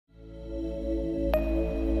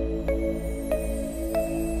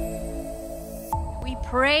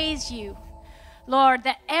praise you, Lord,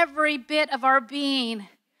 that every bit of our being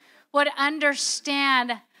would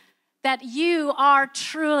understand that you are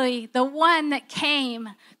truly the one that came,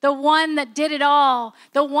 the one that did it all,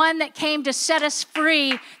 the one that came to set us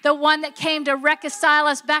free, the one that came to reconcile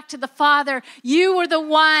us back to the Father. You were the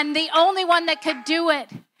one, the only one that could do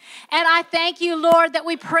it. And I thank you, Lord, that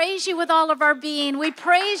we praise you with all of our being. We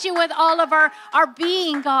praise you with all of our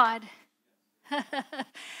being, God.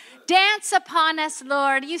 Dance upon us,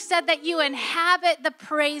 Lord. You said that you inhabit the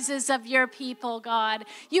praises of your people, God.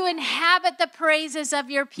 You inhabit the praises of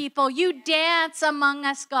your people. You dance among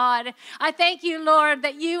us, God. I thank you, Lord,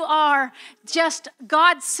 that you are just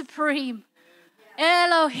God supreme.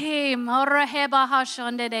 Elohim,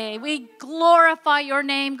 we glorify your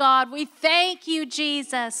name, God. We thank you,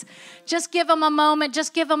 Jesus. Just give him a moment.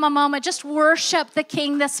 Just give him a moment. Just worship the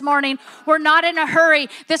King this morning. We're not in a hurry.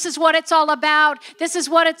 This is what it's all about. This is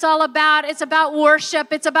what it's all about. It's about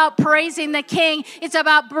worship. It's about praising the King. It's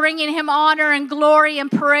about bringing him honor and glory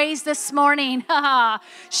and praise this morning.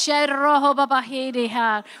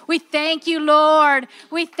 We thank you, Lord.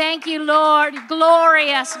 We thank you, Lord.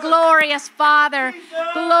 Glorious, glorious Father.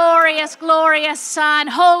 Glorious, glorious Son,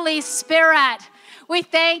 Holy Spirit. We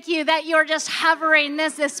thank you that you're just hovering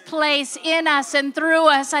this place in us and through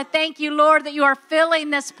us. I thank you, Lord, that you are filling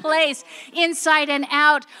this place inside and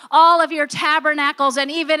out, all of your tabernacles,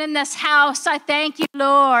 and even in this house. I thank you,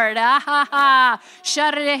 Lord.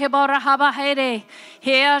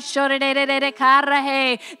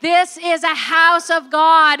 This is a house of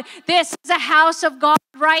God. This is a house of God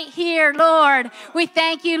right here, Lord. We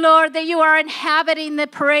thank you, Lord, that you are inhabiting the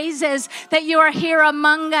praises, that you are here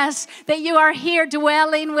among us, that you are here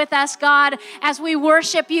dwelling with us, God, as we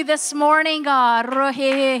worship you this morning, God.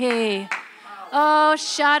 Oh,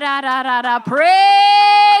 sha-da-da-da-da.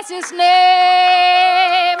 Praise his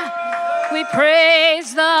name. We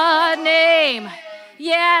praise the name.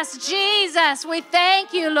 Yes, Jesus, we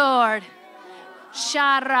thank you, Lord.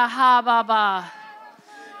 Shara-ha-ba-ba.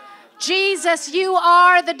 Jesus, you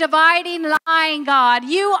are the dividing line, God.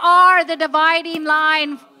 You are the dividing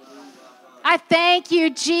line. I thank you,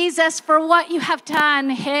 Jesus, for what you have done.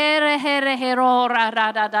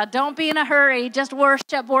 Don't be in a hurry. Just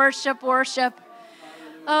worship, worship, worship.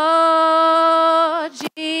 Oh,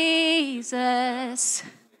 Jesus.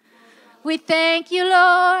 We thank you,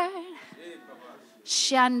 Lord.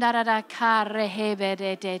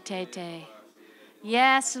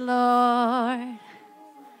 Yes, Lord.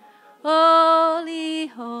 Holy,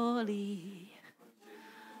 holy,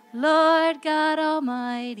 Lord God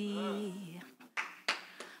Almighty,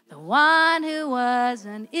 the one who was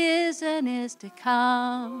and is to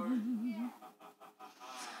come.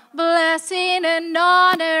 Blessing and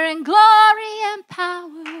honor and glory and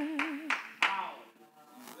power.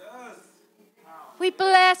 We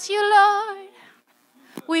bless you, Lord.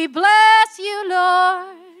 We bless you,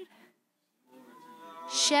 Lord.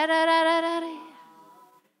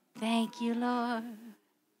 Thank you, Lord.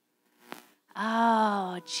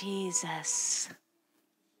 Oh, Jesus.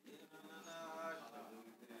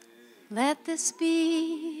 Let this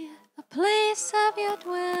be the place of your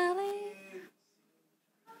dwelling.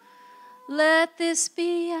 Let this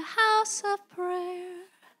be a house of prayer.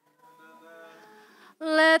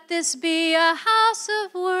 Let this be a house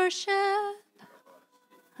of worship.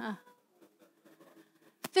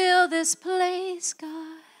 Fill this place,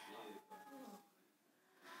 God.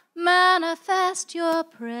 Manifest your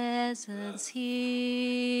presence here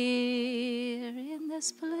in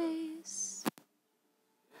this place.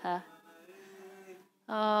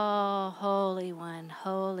 Oh, Holy One,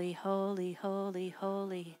 holy, holy, holy,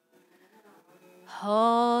 holy.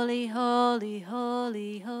 Holy, holy,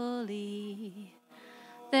 holy, holy.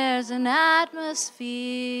 There's an atmosphere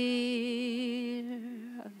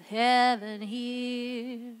of heaven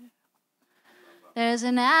here. There's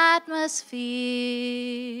an atmosphere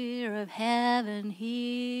of heaven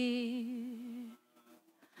here.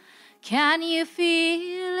 Can you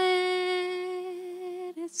feel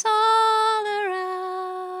it? It's all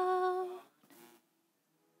around.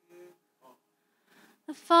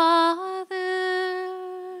 The Father,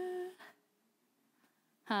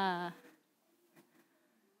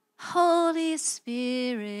 Holy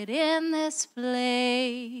Spirit in this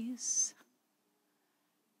place.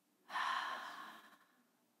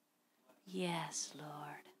 Yes, Lord.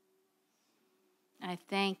 I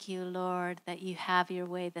thank you, Lord, that you have your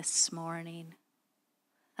way this morning.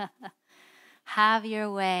 Have your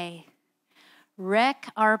way. Wreck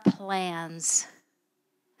our plans.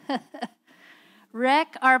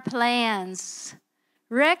 Wreck our plans.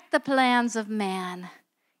 Wreck the plans of man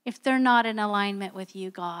if they're not in alignment with you,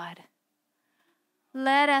 God.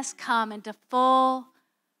 Let us come into full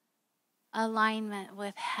alignment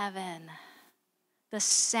with heaven. The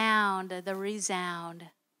sound, the resound.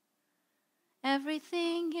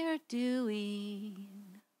 Everything you're doing.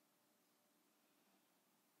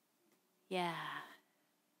 Yeah.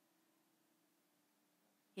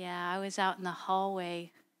 Yeah, I was out in the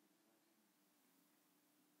hallway.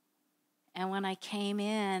 And when I came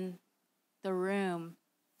in the room,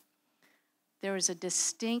 there was a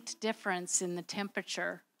distinct difference in the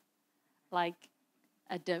temperature, like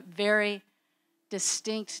a very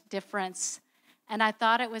distinct difference. And I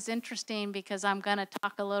thought it was interesting because I'm going to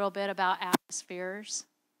talk a little bit about atmospheres.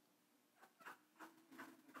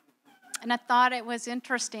 And I thought it was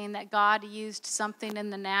interesting that God used something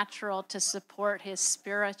in the natural to support his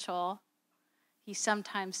spiritual. He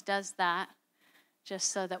sometimes does that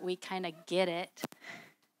just so that we kind of get it.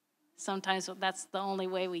 Sometimes that's the only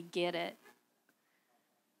way we get it.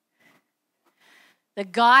 The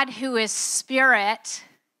God who is spirit,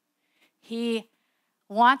 he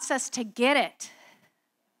wants us to get it.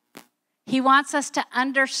 He wants us to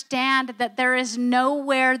understand that there is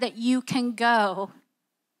nowhere that you can go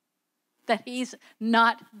that he's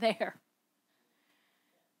not there.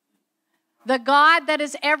 The God that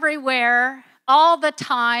is everywhere, all the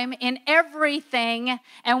time, in everything,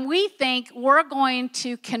 and we think we're going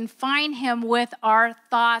to confine him with our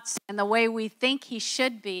thoughts and the way we think he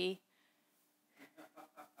should be.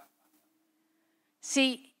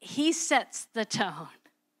 See, he sets the tone.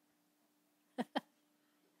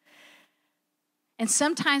 And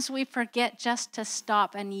sometimes we forget just to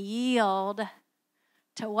stop and yield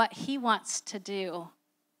to what he wants to do.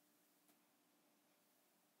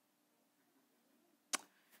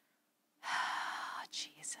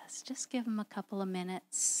 Jesus, just give him a couple of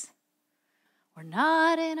minutes. We're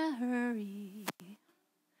not in a hurry.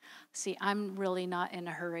 See, I'm really not in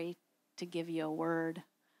a hurry to give you a word.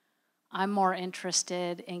 I'm more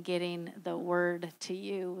interested in getting the word to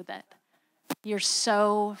you that you're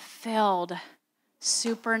so filled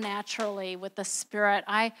supernaturally with the Spirit.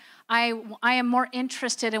 I am more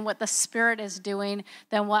interested in what the Spirit is doing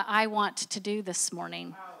than what I want to do this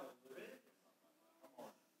morning.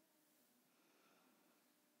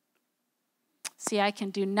 See, I can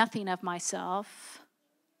do nothing of myself.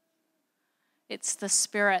 It's the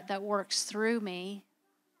Spirit that works through me.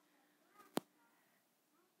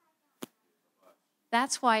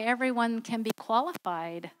 That's why everyone can be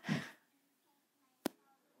qualified.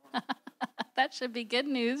 That should be good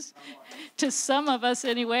news to some of us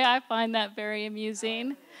anyway. I find that very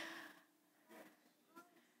amusing.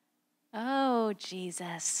 Oh,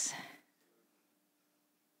 Jesus.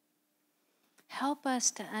 Help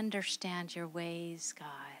us to understand your ways, God.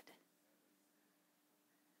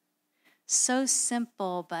 So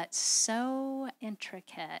simple, but so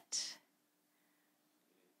intricate.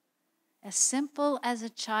 As simple as a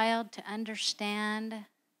child to understand,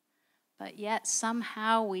 but yet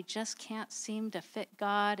somehow we just can't seem to fit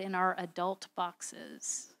God in our adult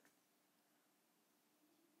boxes.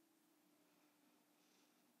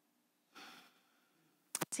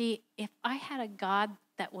 See, if I had a God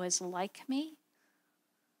that was like me,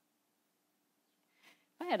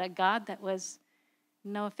 if I had a God that was,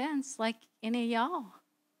 no offense, like any of y'all,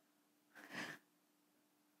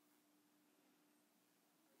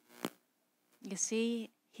 you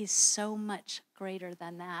see, he's so much greater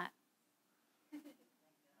than that.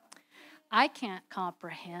 I can't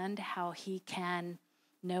comprehend how he can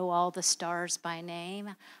know all the stars by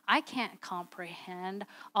name. I can't comprehend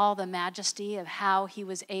all the majesty of how he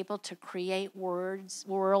was able to create worlds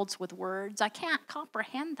with words. I can't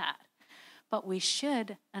comprehend that. But we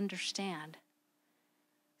should understand.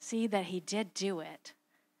 See that he did do it.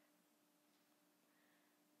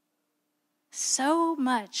 So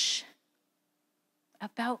much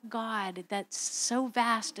about God that's so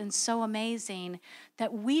vast and so amazing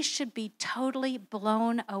that we should be totally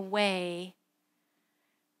blown away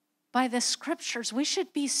by the scriptures. We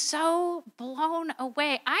should be so blown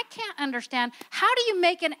away. I can't understand, how do you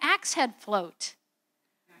make an axe head float?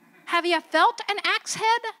 Have you felt an axe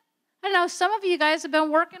head? I know some of you guys have been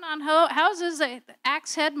working on houses. The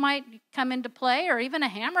axe head might come into play, or even a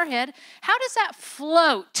hammerhead. How does that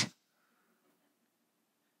float?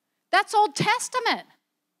 That's Old Testament.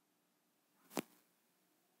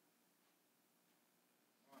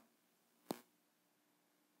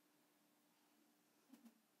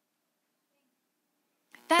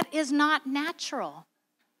 That is not natural.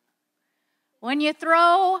 When you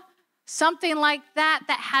throw something like that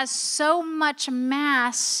has so much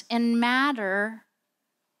mass and matter,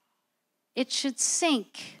 it should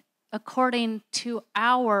sink according to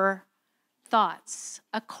our thoughts,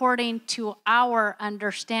 according to our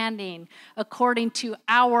understanding, according to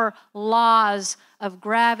our laws of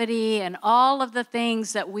gravity and all of the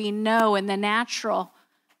things that we know in the natural.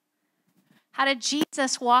 How did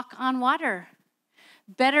Jesus walk on water?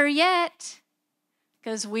 Better yet,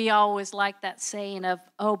 because we always like that saying of,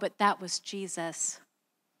 oh, but that was Jesus.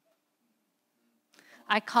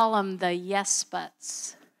 I call them the yes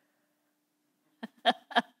buts.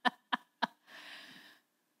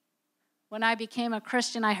 When I became a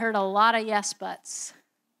Christian, I heard a lot of yes buts.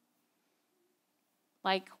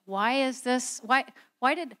 Like, why is this?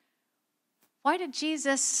 Why did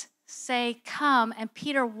Jesus say, come, and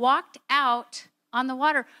Peter walked out on the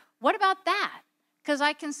water? What about that? Because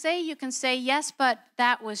you can say, yes, but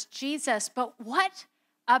that was Jesus. But what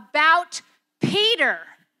about Peter?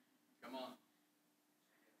 Come on.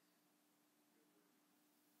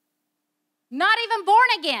 Not even born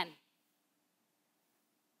again.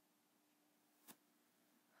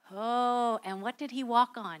 Oh, and what did he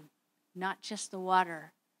walk on? Not just the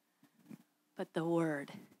water, but the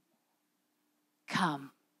word.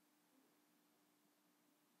 Come.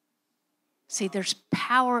 See, there's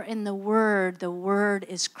power in the word. The word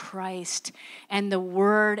is Christ, and the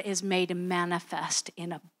word is made manifest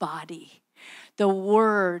in a body. The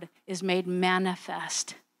word is made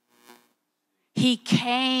manifest. He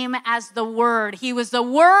came as the word. He was the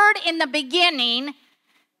word in the beginning.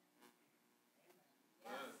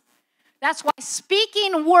 That's why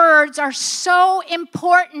speaking words are so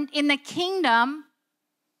important in the kingdom.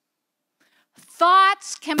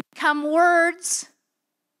 Thoughts can become words.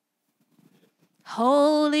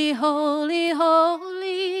 Holy, holy,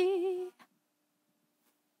 holy.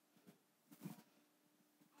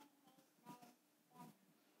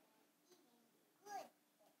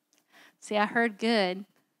 See, I heard good.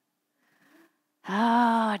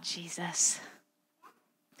 Oh, Jesus.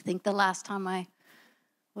 I think the last time I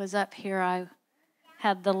was up here, I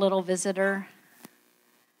had the little visitor.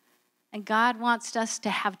 And God wants us to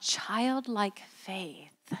have childlike faith.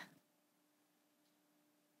 I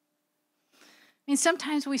mean,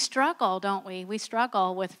 sometimes we struggle, don't we? We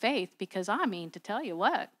struggle with faith because, to tell you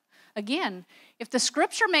what, again, if the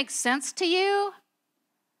scripture makes sense to you,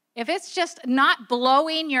 if it's just not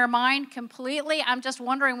blowing your mind completely, I'm just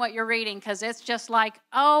wondering what you're reading, because it's just like,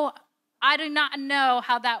 oh, I do not know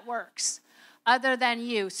how that works other than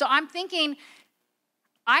you. So I'm thinking,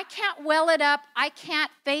 I can't well it up. I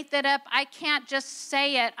can't faith it up. I can't just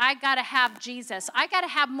say it. I got to have Jesus. I got to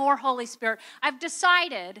have more Holy Spirit. I've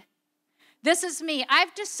decided, this is me.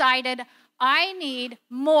 I've decided I need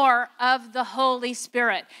more of the Holy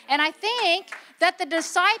Spirit. And I think that the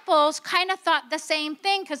disciples kind of thought the same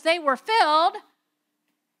thing, because they were filled,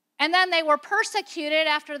 and then they were persecuted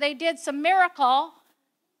after they did some miracle,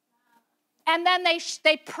 and then they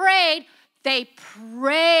prayed. They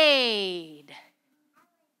prayed.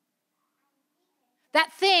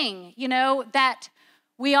 That thing, that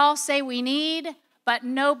we all say we need, but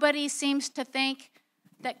nobody seems to think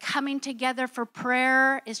that coming together for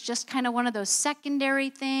prayer is just kind of one of those secondary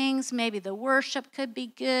things. Maybe the worship could be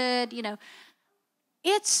good,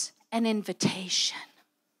 It's an invitation.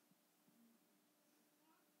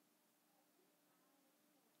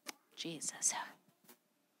 Jesus.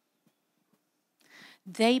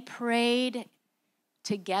 They prayed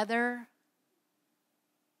together.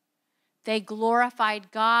 They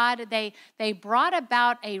glorified God. They brought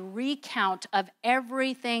about a recount of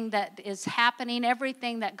everything that is happening,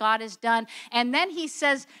 everything that God has done. And then he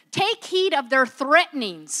says, take heed of their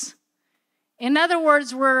threatenings. In other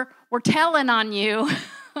words, we're telling on you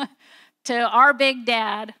to our big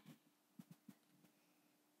dad.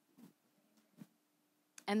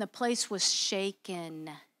 And the place was shaken.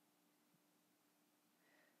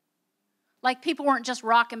 Like people weren't just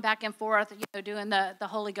rocking back and forth, doing the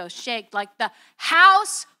Holy Ghost shake. Like the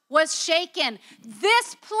house was shaken.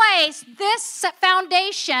 This place, this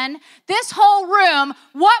foundation, this whole room,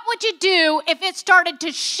 what would you do if it started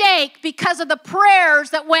to shake because of the prayers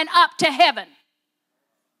that went up to heaven?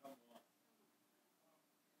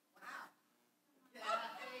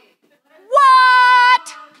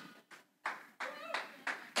 What?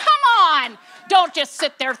 Come on. Don't just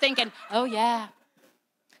sit there thinking, oh yeah.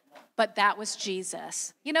 But that was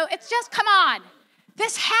Jesus. It's just, come on.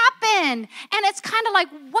 This happened. And it's kind of like,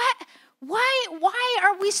 what? Why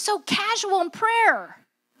are we so casual in prayer?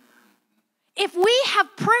 If we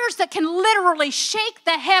have prayers that can literally shake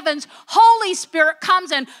the heavens, Holy Spirit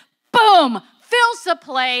comes and boom, fills the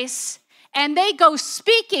place, and they go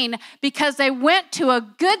speaking because they went to a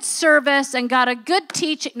good service and got a good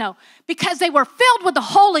teaching. No, because they were filled with the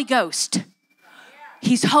Holy Ghost.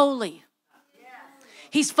 He's holy.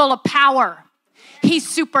 He's full of power. He's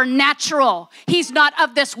supernatural. He's not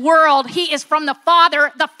of this world. He is from the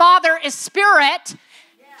Father. The Father is spirit.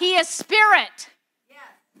 He is spirit.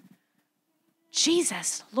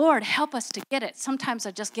 Jesus, Lord, help us to get it. Sometimes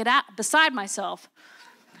I just get beside myself.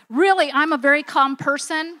 Really, I'm a very calm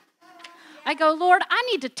person. I go, Lord, I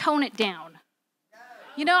need to tone it down.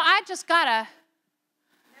 You know, I just gotta.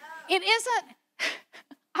 It isn't.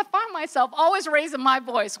 I find myself always raising my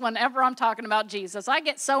voice whenever I'm talking about Jesus. I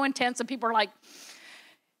get so intense and people are like,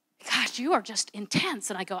 gosh, you are just intense.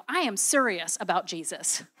 And I go, I am serious about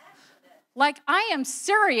Jesus. Like, I am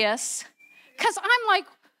serious because I'm like,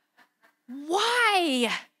 why?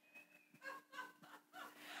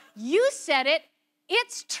 You said it.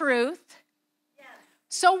 It's truth.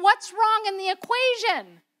 So what's wrong in the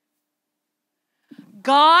equation?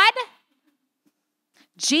 God,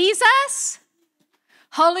 Jesus,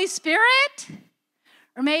 Holy Spirit,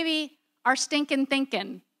 or maybe our stinking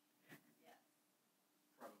thinking?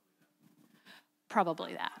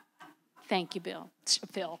 Probably that. Thank you,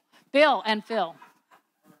 Phil. Bill and Phil.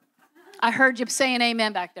 I heard you saying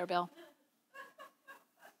amen back there, Bill.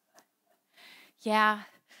 Yeah.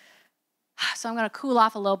 So I'm going to cool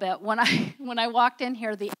off a little bit. When I walked in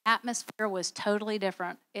here, the atmosphere was totally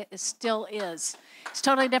different. It still is. It's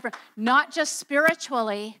totally different. Not just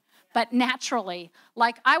spiritually, but naturally.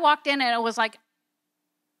 Like, I walked in and it was like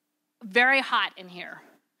very hot in here.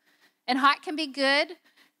 And hot can be good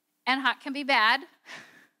and hot can be bad.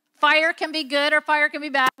 Fire can be good or fire can be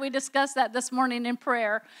bad. We discussed that this morning in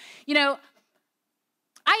prayer. You know,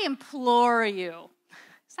 I implore you.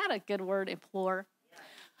 Is that a good word, implore?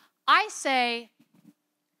 I say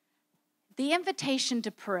the invitation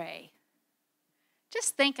to pray.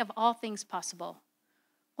 Just think of all things possible.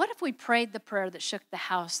 What if we prayed the prayer that shook the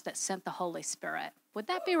house that sent the Holy Spirit? Would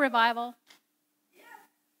that be revival?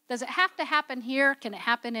 Does it have to happen here? Can it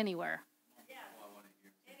happen anywhere?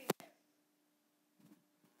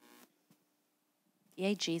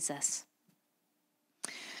 Yay, Jesus.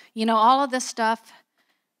 You know, all of this stuff,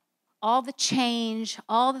 all the change,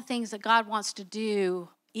 all the things that God wants to do,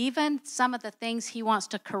 even some of the things he wants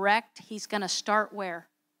to correct, he's going to start where?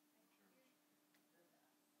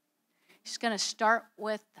 He's going to start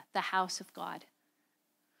with the house of God.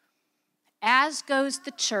 As goes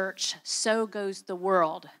the church, so goes the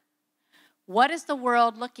world. What is the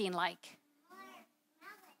world looking like?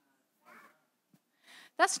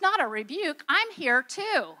 That's not a rebuke. I'm here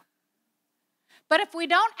too. But if we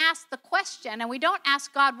don't ask the question and we don't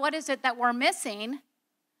ask God, what is it that we're missing,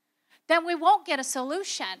 then we won't get a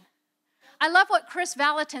solution. I love what Chris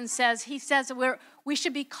Valentin says. He says we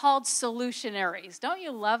should be called solutionaries. Don't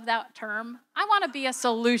you love that term? I want to be a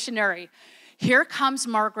solutionary. Here comes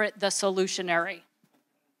Margaret, the solutionary.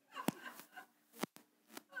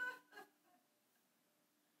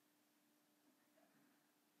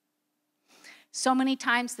 So many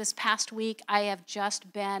times this past week, I have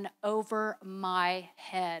just been over my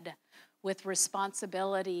head with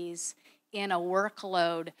responsibilities in a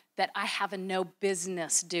workload that I have no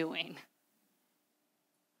business doing.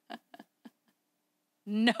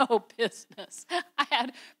 No business. I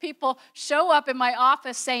had people show up in my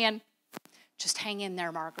office saying, just hang in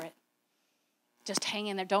there, Margaret. Just hang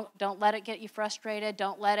in there. Don't let it get you frustrated.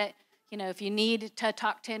 Don't let it, if you need to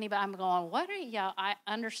talk to anybody. I'm going, what are you? I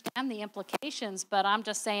understand the implications, but I'm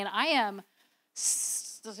just saying I am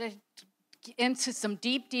into some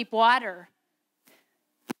deep, deep water.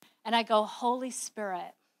 And I go, Holy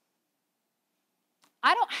Spirit,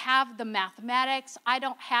 I don't have the mathematics. I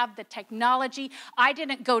don't have the technology. I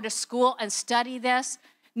didn't go to school and study this.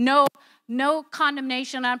 No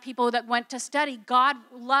condemnation on people that went to study. God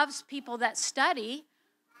loves people that study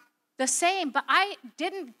the same, but I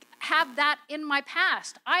didn't have that in my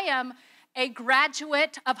past. I am a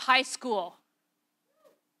graduate of high school.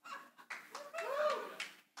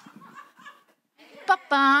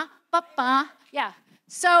 Yeah.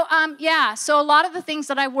 So a lot of the things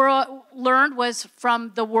that I learned was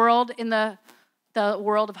from the world, in the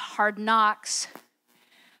world of hard knocks.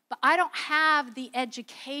 But I don't have the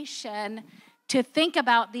education to think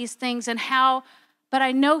about these things and how, but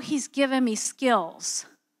I know he's given me skills.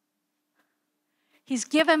 He's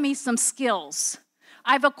given me some skills.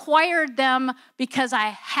 I've acquired them because I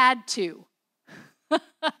had to.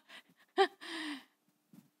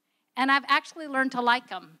 And I've actually learned to like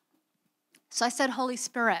them. So I said, Holy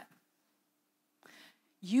Spirit,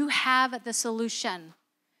 you have the solution.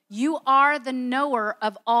 You are the knower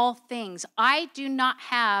of all things. I do not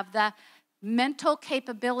have the mental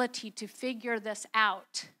capability to figure this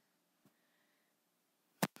out.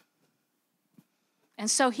 And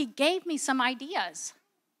so he gave me some ideas,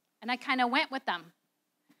 and I kind of went with them.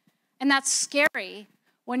 And that's scary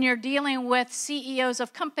when you're dealing with CEOs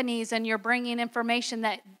of companies and you're bringing information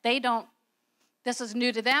that they don't, this is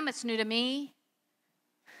new to them, it's new to me.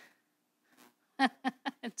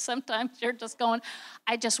 And sometimes you're just going,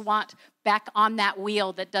 I just want back on that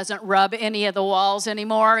wheel that doesn't rub any of the walls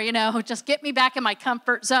anymore, just get me back in my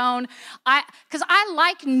comfort zone. Because I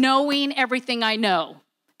like knowing everything I know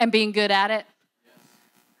and being good at it.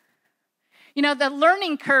 The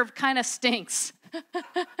learning curve kind of stinks.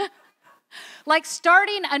 Like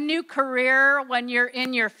starting a new career when you're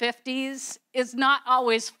in your 50s is not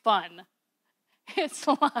always fun. It's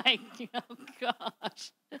like, oh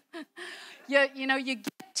gosh. You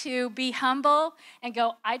get to be humble and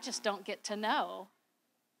go, I just don't get to know.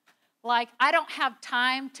 Like, I don't have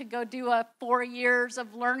time to go do 4 years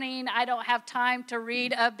of learning. I don't have time to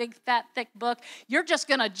read a big, fat, thick book. You're just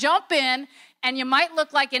going to jump in, and you might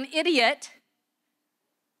look like an idiot.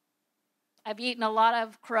 I've eaten a lot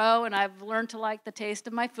of crow, and I've learned to like the taste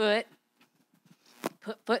of my foot.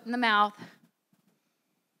 Put foot in the mouth.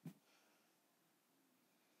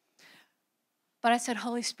 But I said,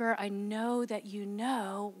 Holy Spirit, I know that you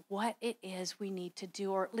know what it is we need to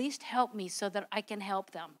do, or at least help me so that I can help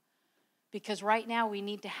them. Because right now we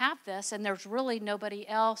need to have this, and there's really nobody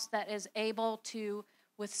else that is able to,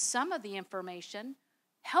 with some of the information,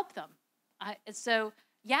 help them. So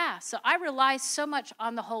I rely so much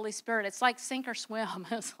on the Holy Spirit. It's like sink or swim.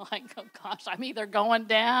 It's like, oh gosh, I'm either going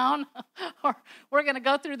down or we're going to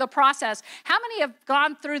go through the process. How many have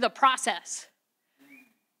gone through the process?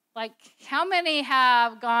 Like, how many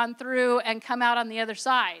have gone through and come out on the other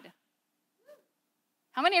side?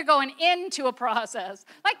 How many are going into a process?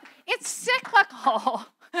 Like, it's cyclical.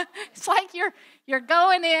 It's like you're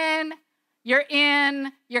going in,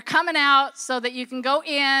 you're coming out so that you can go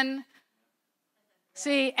in,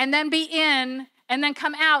 see, and then be in, and then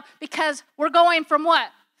come out, because we're going from what?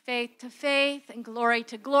 Faith to faith and glory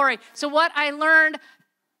to glory. So what I learned,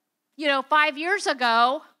 5 years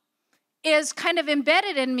ago is kind of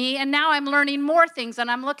embedded in me, and now I'm learning more things,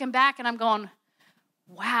 and I'm looking back and I'm going,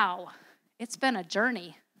 wow, it's been a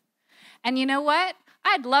journey. And you know what?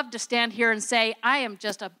 I'd love to stand here and say, I am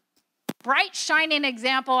just a bright, shining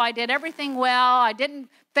example. I did everything well. I didn't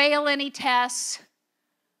fail any tests.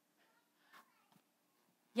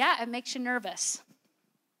 Yeah, it makes you nervous.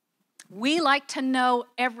 We like to know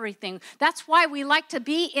everything. That's why we like to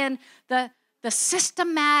be in the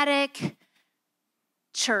systematic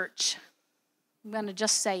church. I'm going to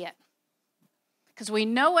just say it. Because we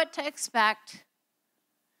know what to expect.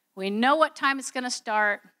 We know what time it's going to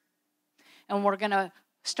start. And we're going to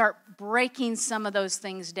start breaking some of those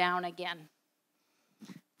things down again.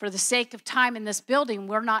 For the sake of time in this building,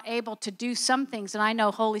 we're not able to do some things. And I know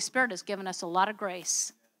Holy Spirit has given us a lot of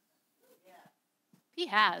grace. He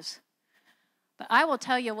has. But I will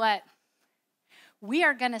tell you what. We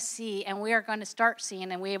are going to see, and we are going to start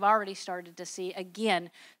seeing, and we have already started to see,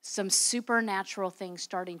 again, some supernatural things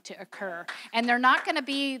starting to occur. And they're not going to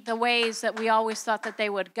be the ways that we always thought that they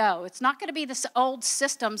would go. It's not going to be the old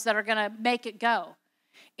systems that are going to make it go.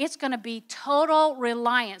 It's going to be total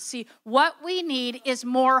reliance. See, what we need is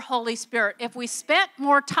more Holy Spirit. If we spent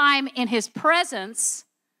more time in His presence,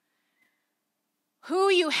 who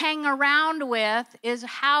you hang around with is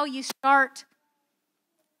how you start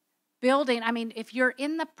building. I mean, if you're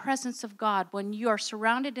in the presence of God, when you are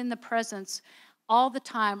surrounded in the presence all the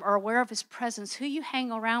time or aware of His presence, who you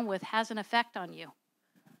hang around with has an effect on you.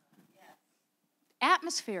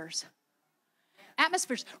 Atmospheres.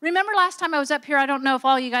 Remember last time I was up here, I don't know if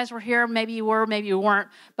all you guys were here, maybe you were, maybe you weren't,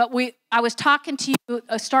 but I was talking to you,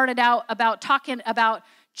 started out about talking about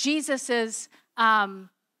Jesus's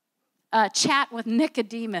chat with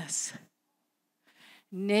Nicodemus.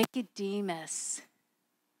 Nicodemus.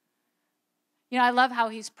 I love how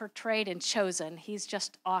he's portrayed and chosen. He's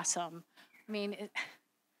just awesome. I mean,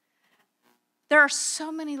 there are so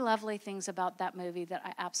many lovely things about that movie that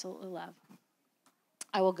I absolutely love.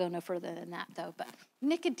 I will go no further than that, though. But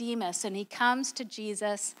Nicodemus, and he comes to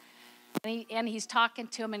Jesus, and he's talking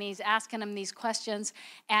to him, and he's asking him these questions.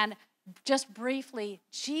 And just briefly,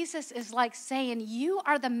 Jesus is like saying, you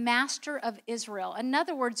are the master of Israel. In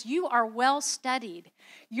other words, you are well studied.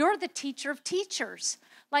 You're the teacher of teachers.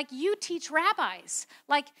 Like, you teach rabbis.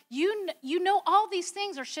 Like, you know all these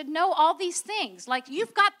things, or should know all these things. Like,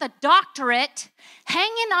 you've got the doctorate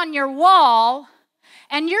hanging on your wall,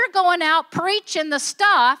 and you're going out preaching the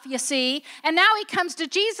stuff, you see. And now he comes to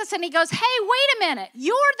Jesus and he goes, hey, wait a minute.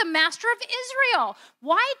 You're the master of Israel.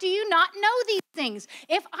 Why do you not know these things?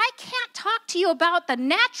 If I can't talk to you about the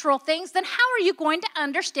natural things, then how are you going to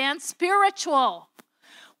understand spiritual?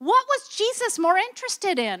 What was Jesus more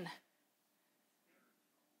interested in?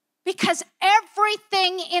 Because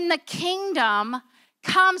everything in the kingdom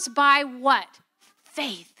comes by what?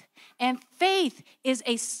 Faith. And faith is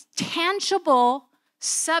a tangible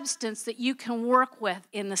substance that you can work with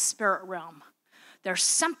in the spirit realm. There's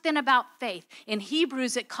something about faith. In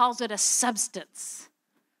Hebrews, it calls it a substance.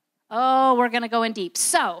 Oh, we're going to go in deep.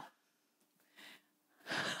 So,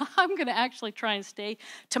 I'm going to actually try and stay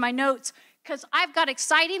to my notes because I've got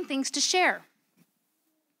exciting things to share.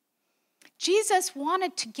 Jesus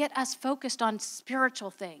wanted to get us focused on spiritual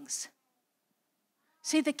things.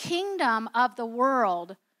 See, the kingdom of the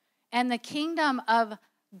world and the kingdom of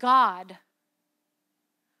God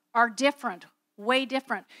are different, way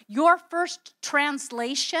different. Your first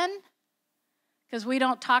translation, because we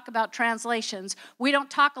don't talk about translations, we don't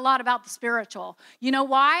talk a lot about the spiritual. You know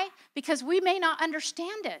why? Because we may not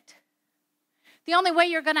understand it. The only way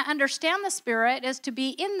you're going to understand the Spirit is to be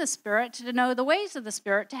in the Spirit, to know the ways of the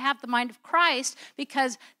Spirit, to have the mind of Christ,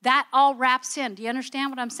 because that all wraps in. Do you understand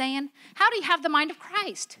what I'm saying? How do you have the mind of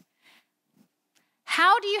Christ?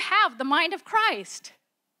 How do you have the mind of Christ?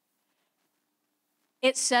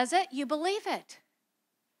 It says it, you believe it.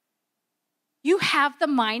 You have the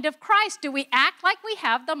mind of Christ. Do we act like we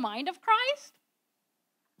have the mind of Christ?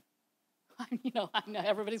 I know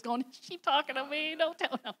everybody's going, is she talking to me? Don't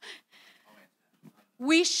tell them.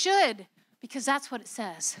 We should, because that's what it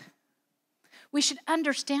says. We should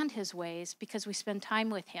understand his ways because we spend time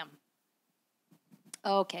with him.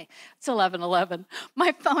 Okay, it's 11:11.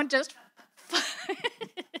 My phone just...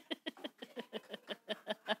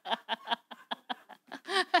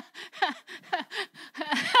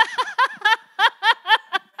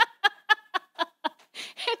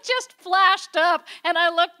 It just flashed up, and I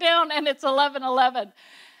looked down, and it's 11:11.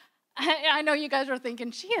 I know you guys are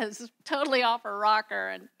thinking, she is totally off her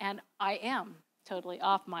rocker, and I am totally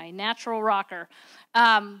off my natural rocker.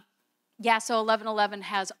 So 11:11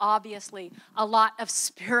 has obviously a lot of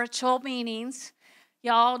spiritual meanings.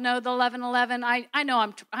 Y'all know the 11:11. I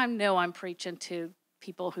know I'm preaching to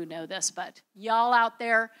people who know this, but y'all out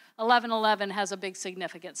there, 11:11 has a big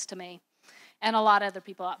significance to me, and a lot of other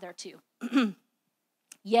people out there too.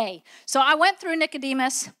 Yay! So I went through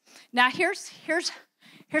Nicodemus. Now here's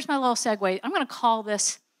my little segue. I'm going to call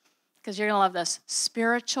this, because you're going to love this,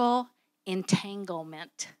 spiritual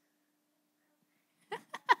entanglement.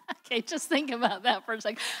 Okay, just think about that for a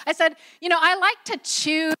second. I said, I like to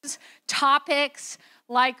choose topics.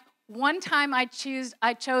 Like one time I chose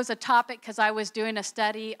a topic because I was doing a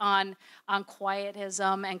study on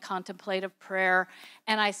quietism and contemplative prayer.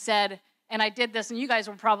 And I said, and I did this, and you guys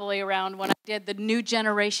were probably around when I did the new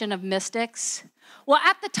generation of mystics. Well,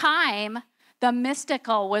 at the time, the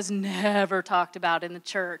mystical was never talked about in the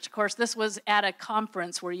church. Of course, this was at a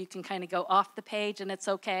conference where you can kind of go off the page and it's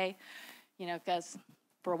okay, because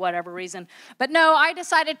for whatever reason. But no, I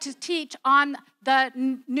decided to teach on the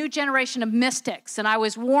new generation of mystics. And I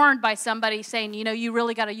was warned by somebody saying, you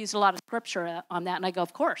really got to use a lot of scripture on that. And I go,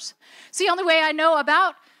 of course. See, the only way I know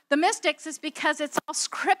about the mystics is because it's all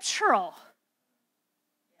scriptural.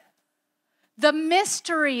 The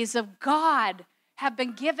mysteries of God have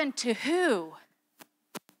been given to who?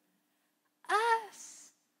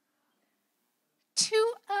 Us.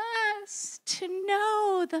 To us, to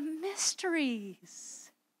know the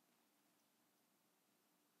mysteries.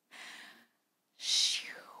 Shoo,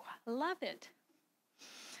 I love it.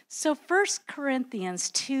 So 1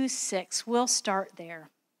 Corinthians 2:6, we'll start there.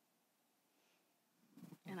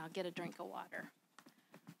 And I'll get a drink of water.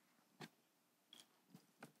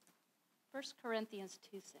 1 Corinthians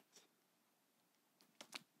 2:6.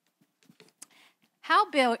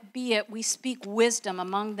 Howbeit we speak wisdom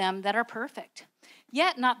among them that are perfect,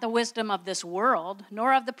 yet not the wisdom of this world,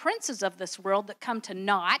 nor of the princes of this world that come to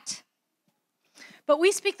naught. But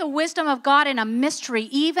we speak the wisdom of God in a mystery,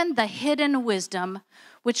 even the hidden wisdom,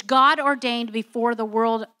 which God ordained before the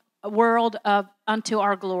world unto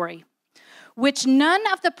our glory, which none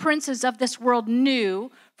of the princes of this world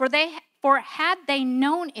knew, for had they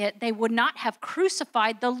known it, they would not have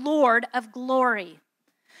crucified the Lord of glory.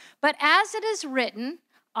 But as it is written,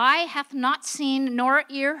 eye hath not seen, nor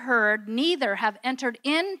ear heard, neither have entered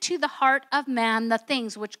into the heart of man the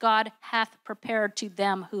things which God hath prepared to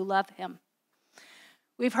them who love him.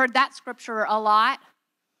 We've heard that scripture a lot.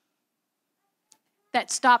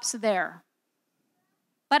 That stops there.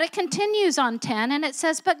 But it continues on 10, and it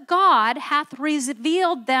says, but God hath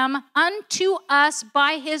revealed them unto us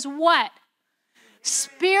by his what?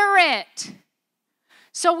 Spirit.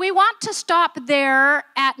 So we want to stop there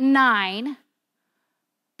at 9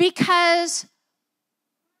 because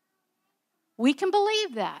we can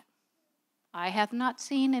believe that. Eye hath not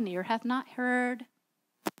seen and ear hath not heard.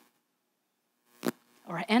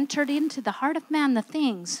 or entered into the heart of man the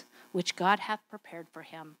things which God hath prepared for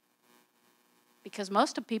him. Because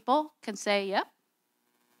most of people can say, yep.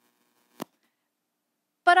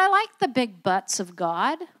 But I like the big buts of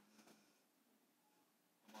God.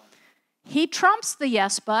 He trumps the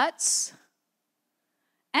yes buts.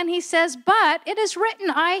 And he says, but it is written,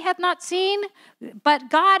 eye hath not seen, but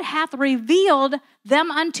God hath revealed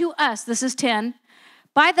them unto us. This is 10.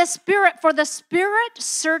 By the Spirit, for the Spirit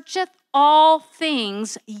searcheth all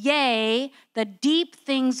things, yea, the deep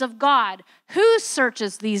things of God. Who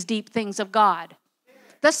searches these deep things of God?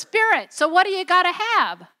 The Spirit. So what do you got to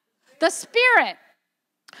have? The Spirit.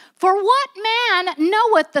 For what man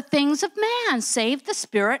knoweth the things of man, save the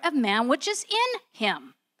Spirit of man which is in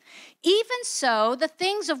him? Even so, the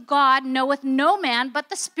things of God knoweth no man but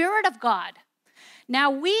the Spirit of God. Now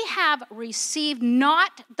we have received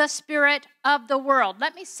not the spirit of the world.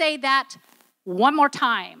 Let me say that one more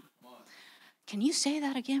time. Can you say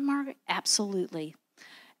that again, Margaret? Absolutely.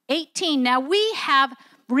 18, now we have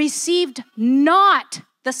received not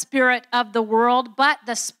the spirit of the world, but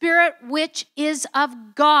the Spirit which is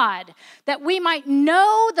of God, that we might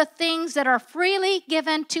know the things that are freely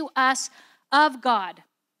given to us of God.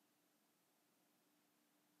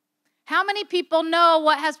 How many people know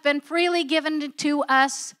what has been freely given to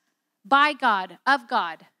us by God, of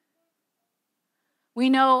God? We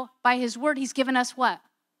know by his word he's given us what?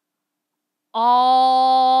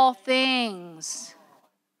 All things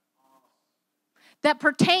that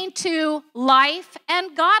pertain to life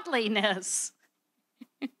and godliness.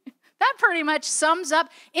 That pretty much sums up,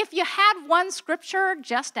 if you had one scripture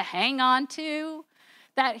just to hang on to,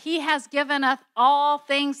 that he has given us all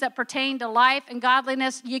things that pertain to life and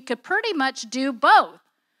godliness, you could pretty much do both.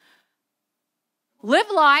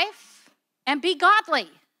 Live life and be godly.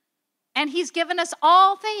 And he's given us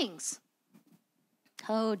all things.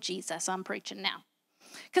 Oh, Jesus, I'm preaching now.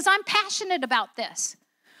 Because I'm passionate about this.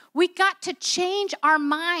 We got to change our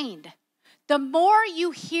mind. The more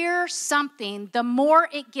you hear something, the more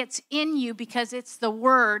it gets in you because it's the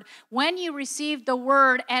word. When you receive the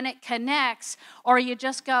word and it connects, or you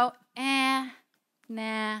just go,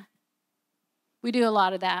 nah. We do a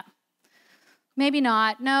lot of that. Maybe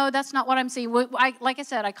not. No, that's not what I'm saying. Like I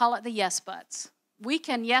said, I call it the yes buts. We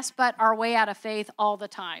can yes but our way out of faith all the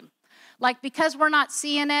time. Like because we're not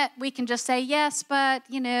seeing it, we can just say, yes, but,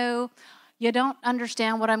 you don't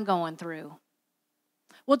understand what I'm going through.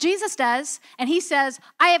 Well, Jesus does, and he says,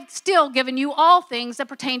 I have still given you all things that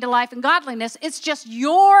pertain to life and godliness. It's just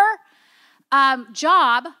your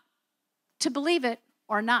job to believe it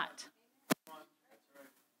or not.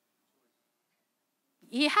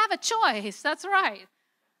 You have a choice. That's right.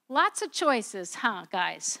 Lots of choices, huh,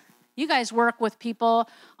 guys? You guys work with people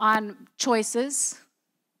on choices.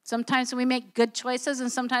 Sometimes we make good choices,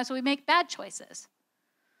 and sometimes we make bad choices.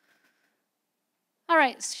 All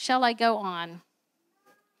right, shall I go on?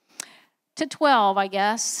 To 12, I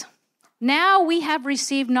guess. Now we have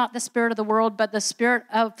received not the spirit of the world, but the Spirit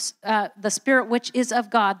which is of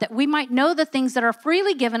God, that we might know the things that are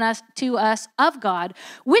freely given us to us of God,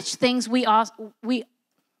 which things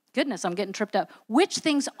goodness, I'm getting tripped up. Which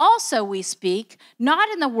things also we speak, not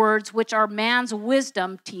in the words which our man's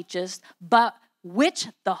wisdom teaches, but which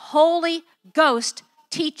the Holy Ghost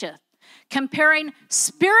teacheth, comparing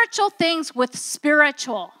spiritual things with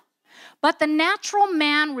spiritual. But the natural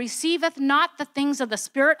man receiveth not the things of the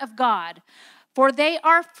Spirit of God, for they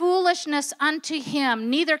are foolishness unto him,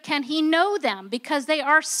 neither can he know them, because they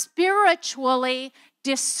are spiritually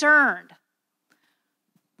discerned.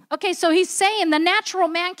 Okay, so he's saying the natural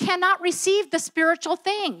man cannot receive the spiritual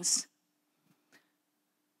things.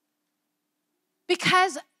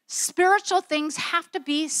 Because spiritual things have to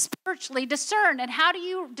be spiritually discerned. And how do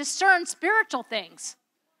you discern spiritual things?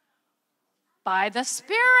 By the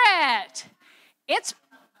Spirit. It's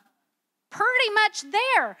pretty much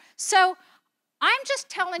there. So I'm just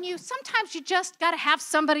telling you, sometimes you just got to have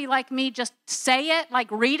somebody like me just say it,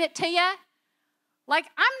 like read it to you. Like,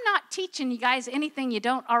 I'm not teaching you guys anything you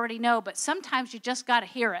don't already know, but sometimes you just got to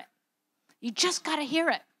hear it. You just got to hear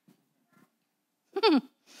it.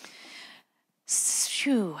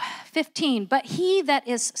 15, but he that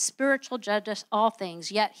is spiritual judgeth all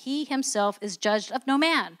things, yet he himself is judged of no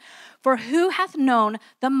man. For who hath known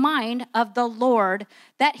the mind of the Lord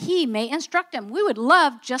that he may instruct him? We would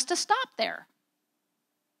love just to stop there.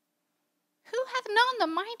 Who hath known the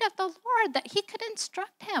mind of the Lord that he could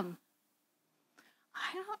instruct him?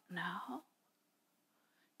 I don't know.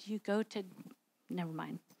 Do you go to, never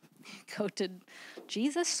mind, go to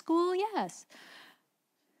Jesus school? Yes.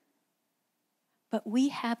 But we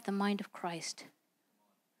have the mind of Christ.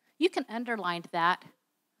 You can underline that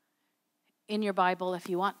in your Bible if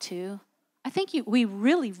you want to. I think we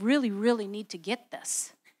really, really, really need to get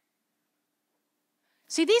this.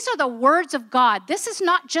 See, these are the words of God. This is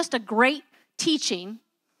not just a great teaching,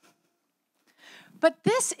 but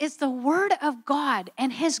this is the word of God,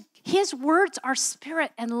 and his words are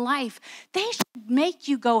spirit and life. They should make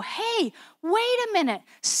you go, hey, wait a minute.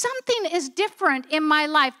 Something is different in my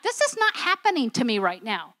life. This is not happening to me right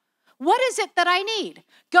now. What is it that I need?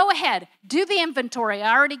 Go ahead. Do the inventory.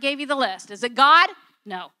 I already gave you the list. Is it God?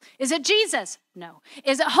 No. Is it Jesus? No.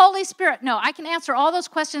 Is it Holy Spirit? No. I can answer all those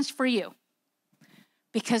questions for you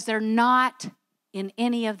because they're not in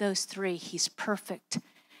any of those three. He's perfect,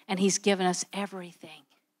 and he's given us everything.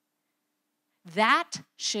 That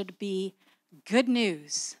should be good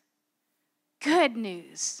news. Good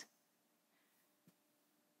news.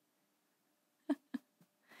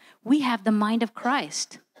 We have the mind of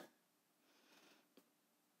Christ.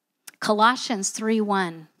 Colossians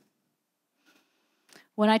 3:1.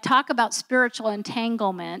 When I talk about spiritual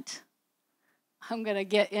entanglement, I'm going to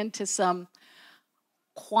get into some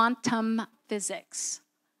quantum physics.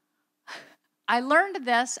 I learned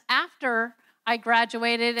this after I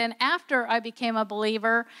graduated and after I became a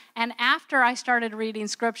believer and after I started reading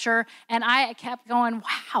scripture, and I kept going,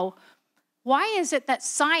 wow, why is it that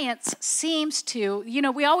science seems to,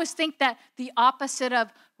 we always think that the opposite of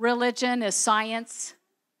religion is science.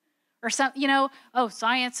 Or some,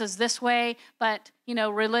 science is this way, but,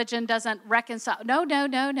 religion doesn't reconcile. No. No,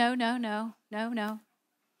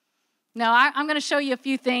 I'm going to show you a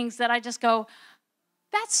few things that I just go,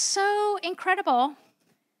 that's so incredible.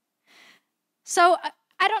 So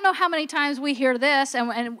I don't know how many times we hear this,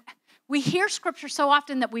 and we hear scripture so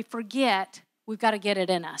often that we forget we've got to get it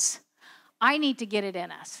in us. I need to get it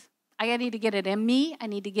in us. I need to get it in me. I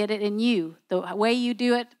need to get it in you. The way you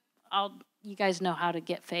do it, you guys know how to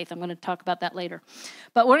get faith. I'm going to talk about that later.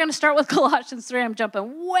 But we're going to start with Colossians 3. I'm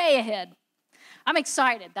jumping way ahead. I'm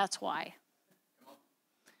excited. That's why.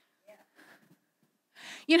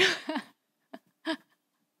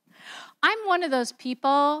 I'm one of those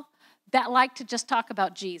people that like to just talk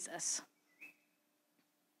about Jesus.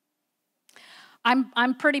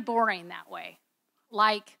 I'm pretty boring that way.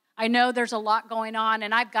 Like, I know there's a lot going on,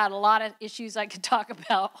 and I've got a lot of issues I could talk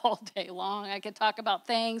about all day long. I could talk about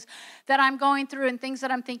things that I'm going through and things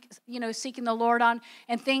that I'm seeking the Lord on,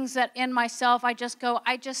 and things that in myself I just go,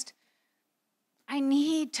 I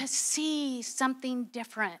need to see something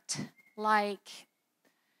different. Like,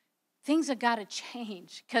 things have got to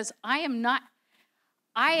change because I don't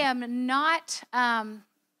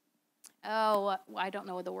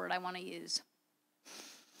know the word I want to use.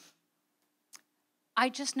 I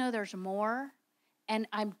just know there's more, and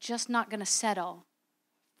I'm just not going to settle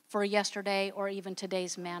for yesterday or even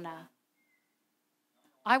today's manna.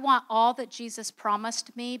 I want all that Jesus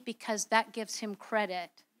promised me because that gives him credit.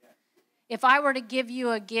 If I were to give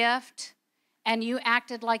you a gift and you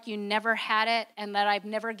acted like you never had it and that I've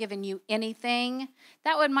never given you anything,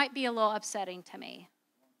 that might be a little upsetting to me.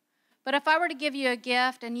 But if I were to give you a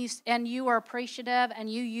gift and you were appreciative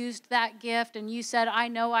and you used that gift and you said, I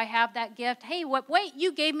know I have that gift. Hey, wait,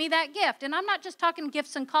 you gave me that gift. And I'm not just talking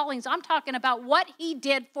gifts and callings. I'm talking about what he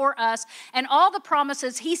did for us and all the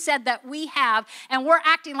promises he said that we have, and we're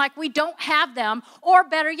acting like we don't have them, or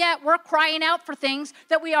better yet, we're crying out for things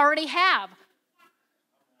that we already have.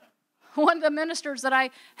 One of the ministers that I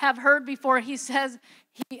have heard before, he said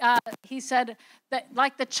that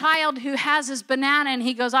like the child who has his banana and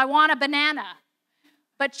he goes, I want a banana.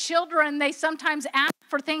 But children, they sometimes ask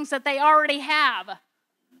for things that they already have.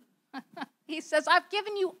 He says, I've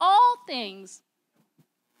given you all things.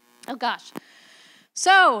 Oh gosh.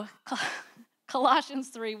 So,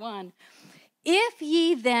 Colossians 3:1. If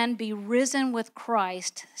ye then be risen with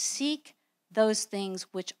Christ, seek those things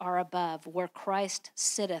which are above, where Christ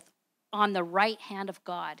sitteth on the right hand of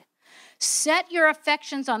God. Set your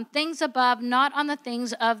affections on things above, not on the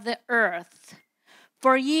things of the earth.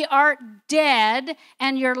 For ye are dead,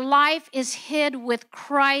 and your life is hid with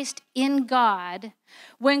Christ in God.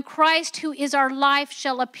 When Christ, who is our life,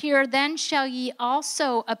 shall appear, then shall ye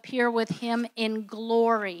also appear with him in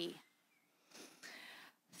glory.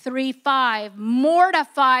 3:5.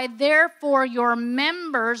 Mortify therefore your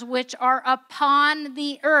members which are upon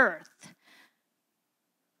the earth.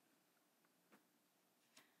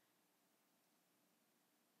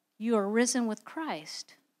 You are risen with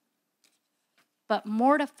Christ, but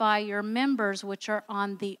mortify your members which are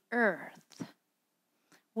on the earth.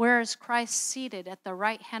 Where is Christ seated? At the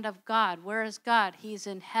right hand of God. Where is God? He's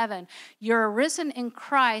in heaven. You're risen in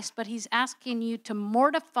Christ, but he's asking you to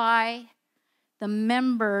mortify the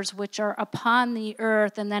members which are upon the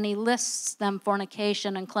earth, and then he lists them: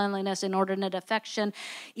 fornication, uncleanliness, inordinate affection,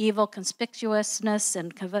 evil, conspicuousness,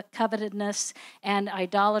 and covetousness, and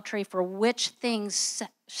idolatry, for which things'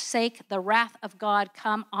 sake the wrath of God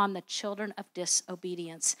come on the children of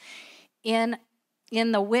disobedience, in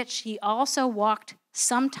the which he also walked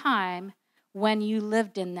sometime when you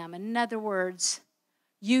lived in them. In other words,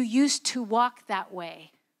 you used to walk that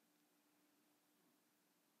way.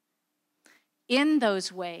 In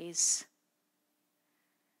those ways.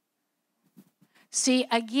 See,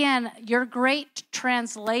 again, your great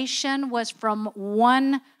translation was from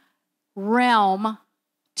one realm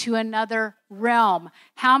to another realm.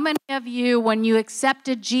 How many of you, when you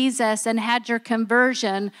accepted Jesus and had your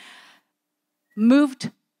conversion, moved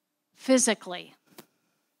physically?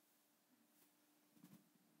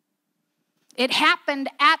 It happened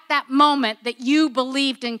at that moment that you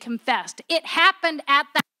believed and confessed. It happened at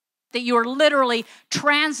that that you are literally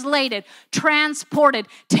translated, transported,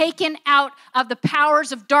 taken out of the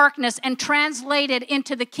powers of darkness and translated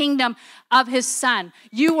into the kingdom of his Son.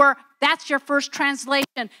 That's your first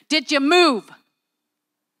translation. Did you move?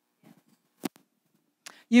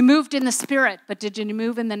 You moved in the spirit, but did you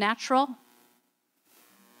move in the natural?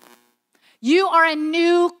 You are a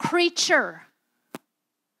new creature,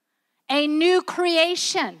 a new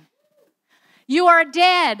creation. You are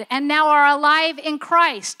dead and now are alive in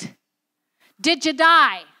Christ. Did you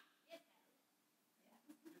die?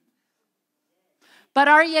 But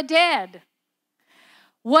are you dead?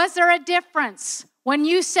 Was there a difference? When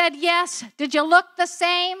you said yes, did you look the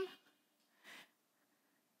same?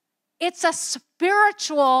 It's a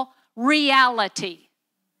spiritual reality.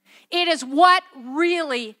 It is what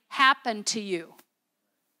really happened to you.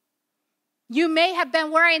 You may have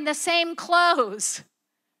been wearing the same clothes.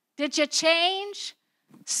 Did you change?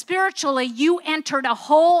 Spiritually, you entered a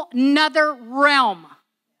whole nother realm.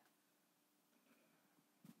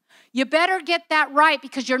 You better get that right,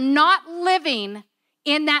 because you're not living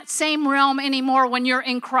in that same realm anymore when you're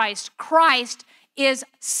in Christ. Christ is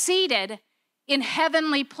seated in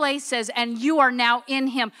heavenly places, and you are now in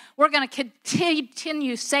him. We're going to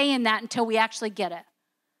continue saying that until we actually get it.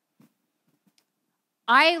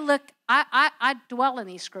 I dwell in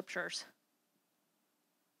these scriptures.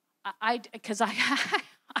 Because I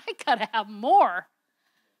got to have more.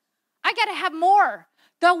 I got to have more.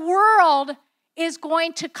 The world is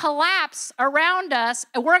going to collapse around us,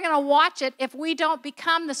 and we're going to watch it if we don't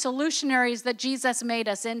become the solutionaries that Jesus made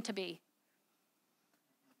us into be.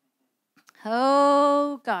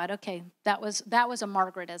 Oh, God, okay. That was a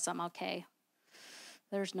Margaretism, okay.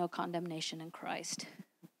 There's no condemnation in Christ.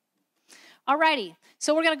 All righty,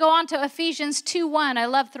 so we're going to go on to Ephesians 2:1. I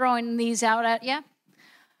love throwing these out at you.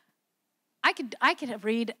 I could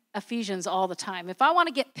read Ephesians all the time. If I want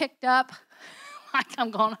to get picked up, like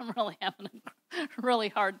I'm really having a really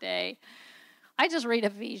hard day, I just read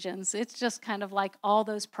Ephesians. It's just kind of like all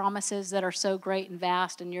those promises that are so great and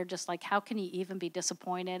vast, and you're just like, how can you even be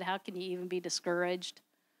disappointed? How can you even be discouraged?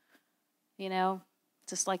 You know,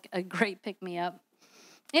 just like a great pick-me-up.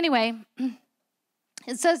 Anyway,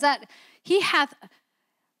 it says that he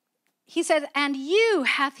said, and you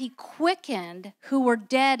hath he quickened who were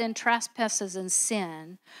dead in trespasses and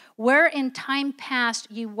sin, where in time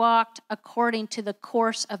past ye walked according to the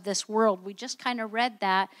course of this world. We just kind of read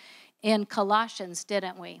that in Colossians,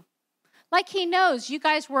 didn't we? Like he knows you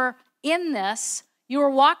guys were in this, you were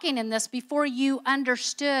walking in this before you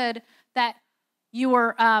understood that you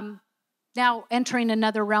were now entering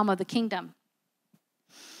another realm of the kingdom.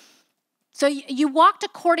 So you walked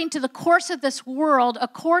according to the course of this world,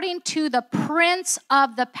 according to the prince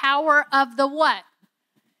of the power of the what?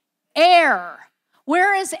 Air.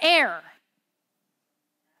 Where is air?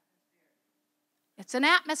 It's an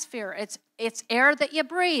atmosphere. It's air that you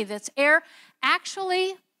breathe. It's air.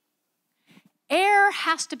 Actually, air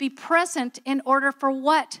has to be present in order for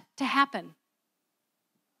what to happen?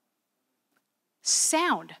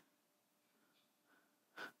 Sound.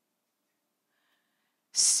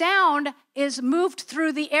 Sound is moved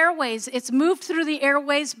through the airways. It's moved through the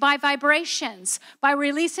airways by vibrations, by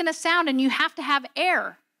releasing a sound, and you have to have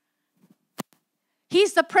air.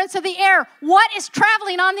 He's the prince of the air. What is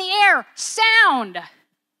traveling on the air? Sound.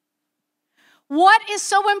 What is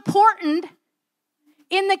so important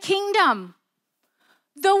in the kingdom?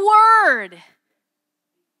 The word.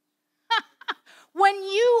 When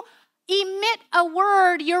you emit a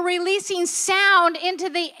word, you're releasing sound into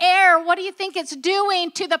the air. What do you think it's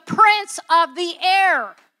doing to the prince of the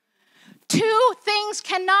air? Two things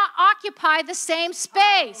cannot occupy the same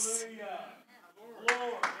space.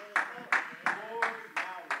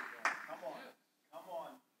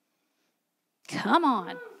 Come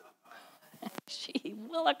on. Gee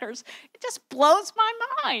willikers. It just blows my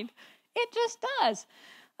mind. It just does.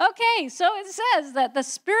 Okay, so it says that the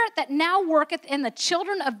spirit that now worketh in the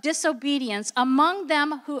children of disobedience, among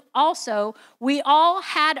them who also we all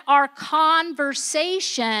had our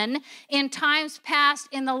conversation in times past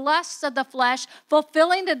in the lusts of the flesh,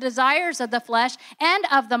 fulfilling the desires of the flesh and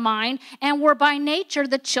of the mind, and were by nature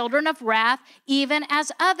the children of wrath, even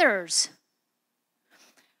as others.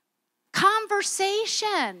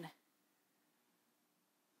 Conversation.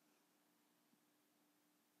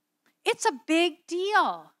 It's a big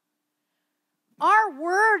deal. Our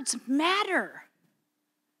words matter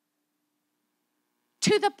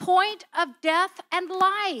to the point of death and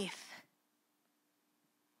life.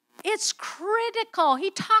 It's critical. He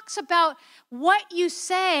talks about what you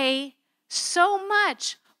say so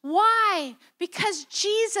much. Why? Because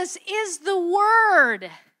Jesus is the Word.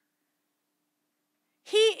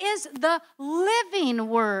 He is the living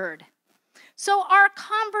Word. So our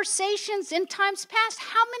conversations in times past,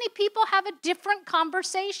 how many people have a different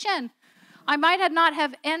conversation? I might have not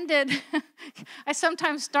have ended. I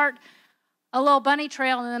sometimes start a little bunny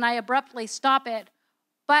trail and then I abruptly stop it.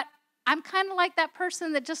 But I'm kind of like that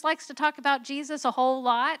person that just likes to talk about Jesus a whole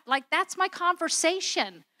lot. Like, that's my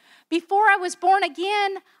conversation. Before I was born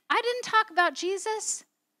again, I didn't talk about Jesus.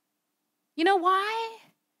 You know why?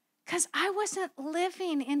 Because I wasn't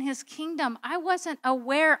living in his kingdom. I wasn't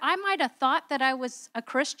aware. I might have thought that I was a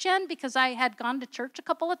Christian because I had gone to church a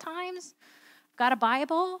couple of times, got a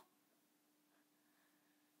Bible.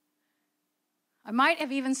 I might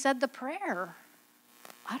have even said the prayer.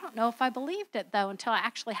 I don't know if I believed it, though, until I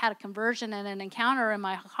actually had a conversion and an encounter in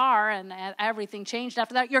my car, and everything changed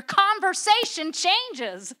after that. Your conversation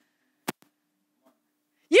changes.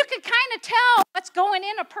 You can kind of tell what's going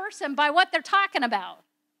in a person by what they're talking about.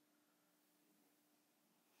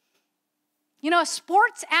 You know, a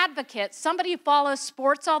sports advocate, somebody who follows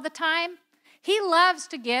sports all the time, he loves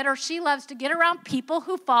to get, or she loves to get around people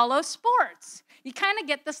who follow sports. You kind of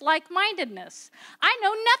get this like-mindedness. I know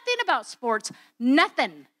nothing about sports.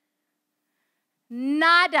 Nothing.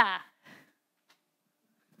 Nada.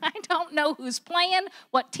 I don't know who's playing,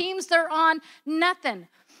 what teams they're on, nothing.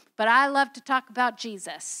 But I love to talk about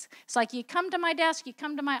Jesus. It's like you come to my desk, you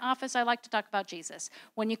come to my office, I like to talk about Jesus.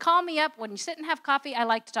 When you call me up, when you sit and have coffee, I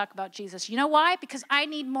like to talk about Jesus. You know why? Because I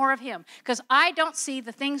need more of him. Because I don't see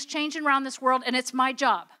the things changing around this world, and it's my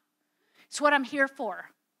job. It's what I'm here for.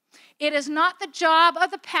 It is not the job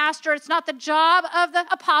of the pastor. It's not the job of the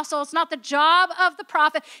apostle. It's not the job of the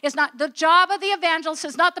prophet. It's not the job of the evangelist.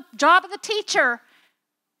 It's not the job of the teacher.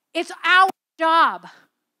 It's our job.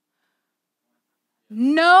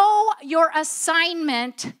 Know your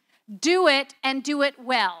assignment, do it, and do it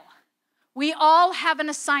well. We all have an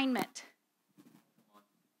assignment.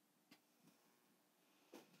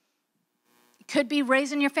 It could be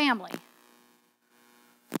raising your family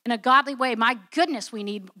in a godly way. My goodness, we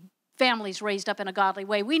need families raised up in a godly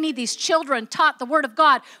way. We need these children taught the Word of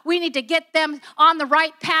God. We need to get them on the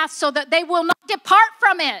right path so that they will not depart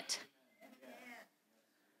from it.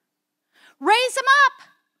 Raise them up.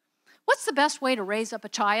 What's the best way to raise up a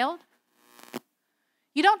child?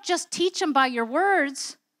 You don't just teach them by your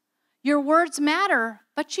words. Your words matter,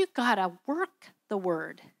 but you got to work the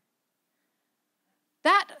word.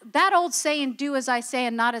 That old saying, do as I say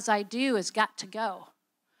and not as I do, has got to go.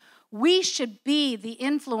 We should be the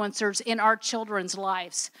influencers in our children's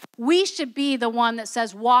lives. We should be the one that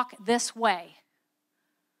says, walk this way.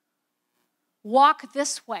 Walk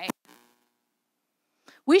this way.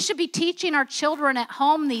 We should be teaching our children at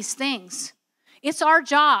home these things. It's our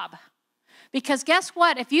job. Because guess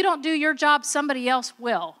what? If you don't do your job, somebody else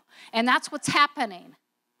will. And that's what's happening.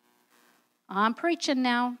 I'm preaching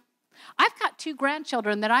now. I've got 2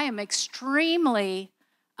 grandchildren that I am extremely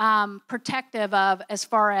protective of, as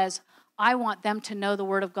far as I want them to know the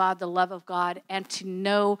Word of God, the love of God, and to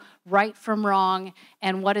know right from wrong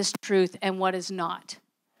and what is truth and what is not.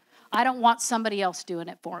 I don't want somebody else doing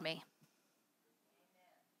it for me.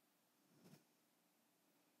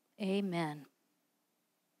 Amen.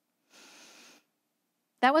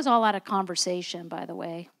 That was all out of conversation, by the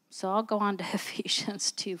way. So I'll go on to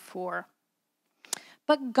Ephesians 2:4.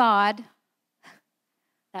 But God,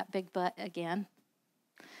 that big but again,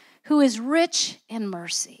 who is rich in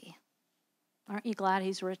mercy. Aren't you glad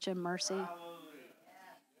he's rich in mercy?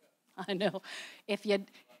 I know. If you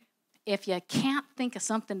can't think of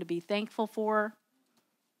something to be thankful for,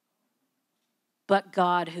 but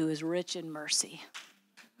God who is rich in mercy.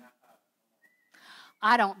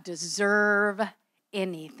 I don't deserve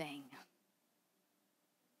anything.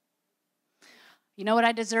 You know what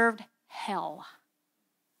I deserved? Hell.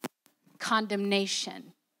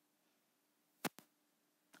 condemnation.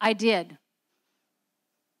 I did.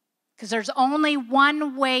 Because there's only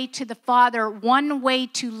one way to the Father, one way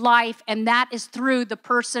to life, and that is through the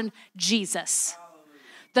person Jesus,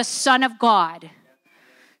 the Son of God,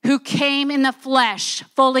 who came in the flesh,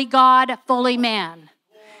 fully God, fully man.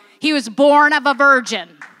 He was born of a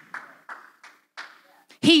virgin.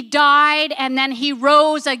 He died, and then he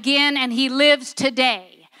rose again, and he lives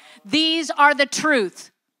today. These are the truth.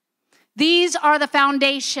 These are the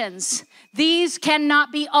foundations. These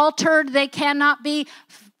cannot be altered. They cannot be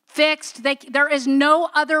fixed. There is no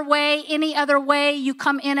other way, any other way you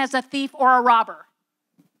come in as a thief or a robber.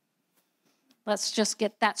 Let's just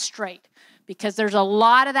get that straight, because there's a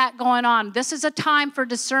lot of that going on. This is a time for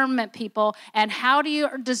discernment, people. And how do you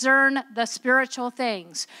discern the spiritual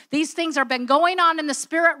things? These things have been going on in the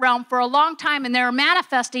spirit realm for a long time, and they're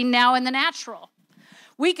manifesting now in the natural.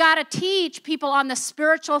 We got to teach people on the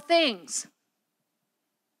spiritual things.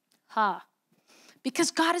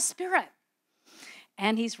 Because God is spirit.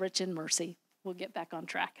 And he's rich in mercy. We'll get back on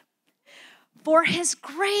track. For his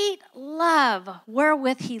great love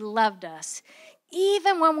wherewith he loved us,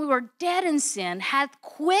 even when we were dead in sin, hath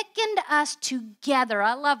quickened us together.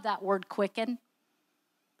 I love that word, quicken.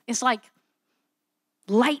 It's like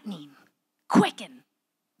lightning, quicken.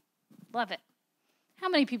 Love it. How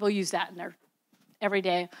many people use that in their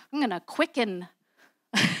everyday? I'm going to quicken.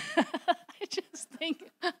 I just think,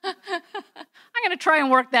 I'm going to try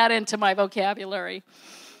and work that into my vocabulary.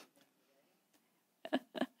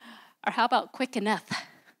 Or how about quickeneth?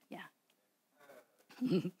 Yeah.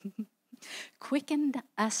 Quickened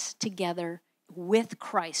us together with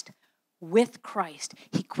Christ. With Christ.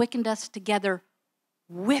 He quickened us together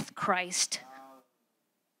with Christ.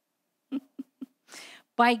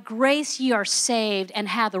 By grace ye are saved, and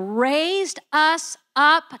hath raised us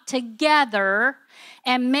up together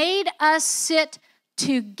and made us sit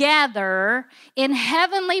together in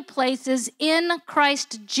heavenly places in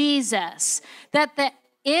Christ Jesus, that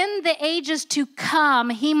in the ages to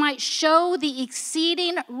come he might show the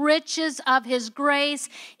exceeding riches of his grace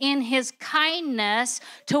in his kindness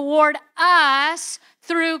toward us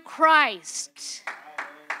through Christ.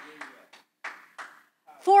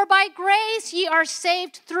 For by grace ye are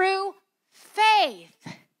saved through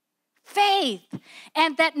faith. Faith.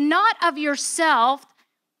 And that not of yourself,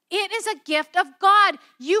 it is a gift of God.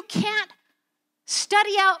 You can't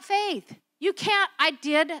study out faith. You can't. I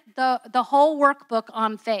did the whole workbook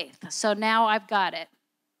on faith, so now I've got it.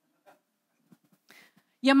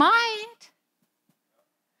 You might.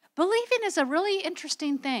 Believing is a really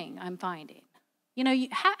interesting thing, I'm finding. You know,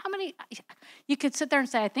 how many, you could sit there and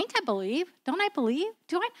say, I think I believe. Don't I believe?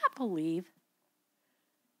 Do I not believe?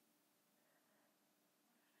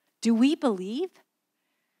 Do we believe?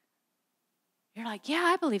 You're like, yeah,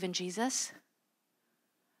 I believe in Jesus.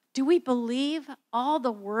 Do we believe all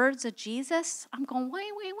the words of Jesus? I'm going,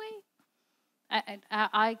 wait.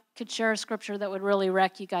 I could share a scripture that would really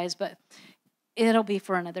wreck you guys, but it'll be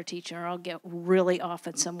for another teacher. I'll get really off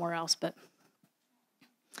it somewhere else. But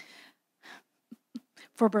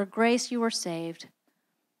for by grace you were saved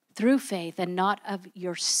through faith, and not of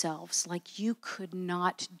yourselves. Like you could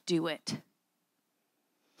not do it.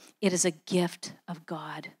 It is a gift of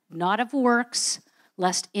God, not of works,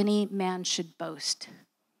 lest any man should boast.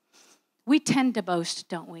 We tend to boast,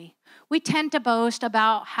 don't we? We tend to boast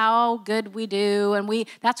about how good we do, and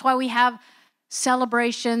that's why we have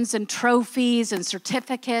celebrations and trophies and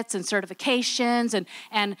certificates and certifications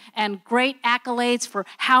and great accolades for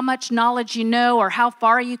how much knowledge you know, or how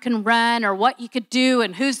far you can run, or what you could do,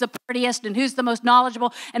 and who's the prettiest and who's the most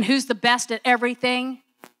knowledgeable and who's the best at everything.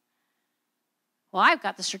 Well, I've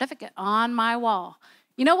got the certificate on my wall.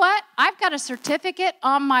 You know what? I've got a certificate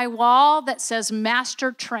on my wall that says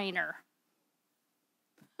Master Trainer.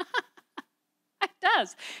 It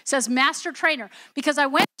does. It says Master Trainer, because I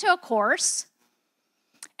went to a course,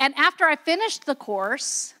 and after I finished the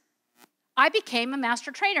course, I became a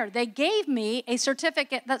Master Trainer. They gave me a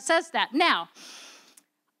certificate that says that. Now,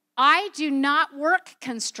 I do not work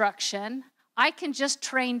construction. I can just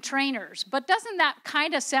train trainers. But doesn't that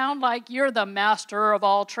kind of sound like you're the master of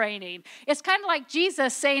all training? It's kind of like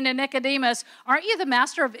Jesus saying to Nicodemus, aren't you the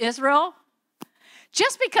master of Israel?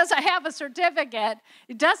 Just because I have a certificate,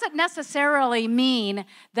 it doesn't necessarily mean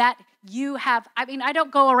that you have, I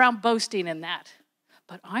don't go around boasting in that.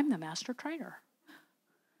 But I'm the master trainer.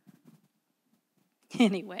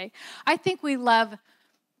 Anyway, I think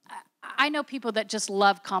I know people that just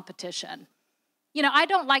love competition. You know, I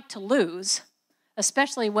don't like to lose,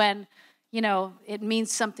 especially when, it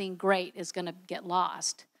means something great is going to get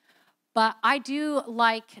lost. But I do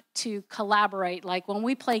like to collaborate. Like when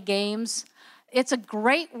we play games, it's a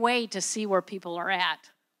great way to see where people are at,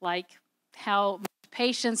 like how much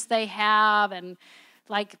patience they have. And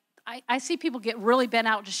like I see people get really bent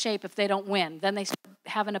out to shape if they don't win. Then they start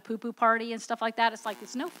having a poo-poo party and stuff like that. It's like,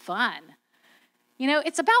 it's no fun. You know,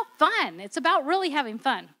 it's about fun. It's about really having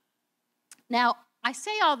fun. Now, I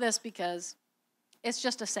say all this because it's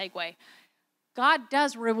just a segue. God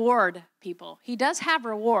does reward people. He does have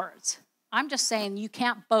rewards. I'm just saying you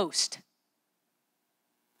can't boast.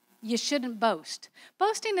 You shouldn't boast.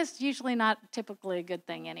 Boasting is usually not typically a good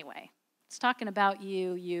thing anyway. It's talking about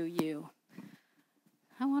you.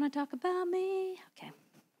 I want to talk about me. Okay.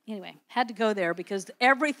 Anyway, had to go there because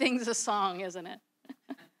everything's a song, isn't it?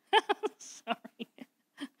 Sorry.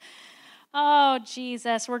 Oh,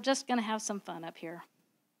 Jesus. We're just going to have some fun up here.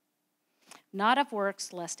 Not of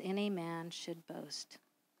works, lest any man should boast.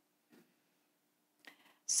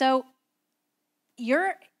 So,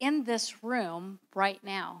 you're in this room right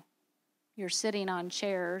now. You're sitting on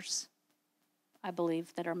chairs, I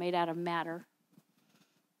believe, that are made out of matter.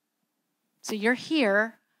 So you're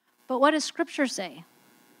here, but what does Scripture say?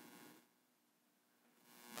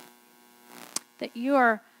 That you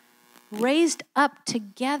are raised up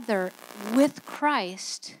together with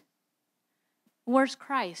Christ. Where's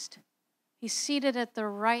Christ? He's seated at the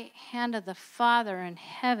right hand of the Father in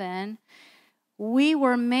heaven. We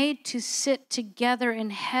were made to sit together in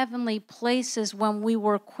heavenly places when we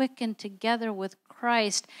were quickened together with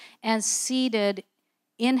Christ and seated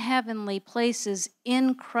in heavenly places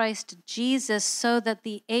in Christ Jesus, so that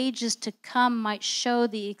the ages to come might show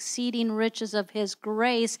the exceeding riches of his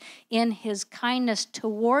grace in his kindness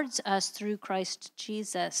towards us through Christ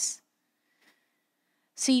Jesus.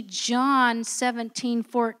 See, John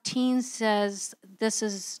 17:14 says, this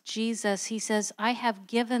is Jesus, he says, I have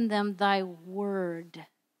given them thy word.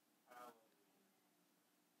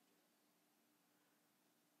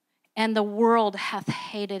 And the world hath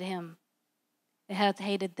hated him. It hath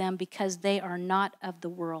hated them because they are not of the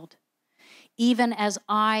world, even as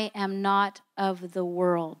I am not of the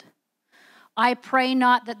world. I pray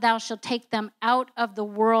not that thou shalt take them out of the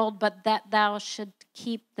world, but that thou should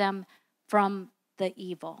keep them from the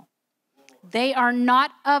evil. They are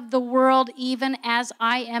not of the world, even as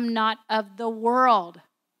I am not of the world.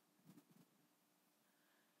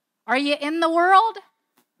 Are you in the world?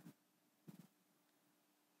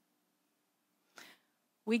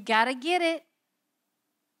 We got to get it.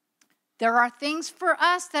 There are things for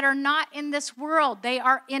us that are not in this world. They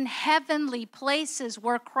are in heavenly places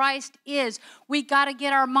where Christ is. We got to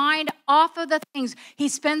get our mind off of the things. He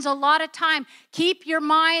spends a lot of time. Keep your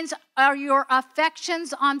minds or your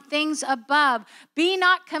affections on things above. Be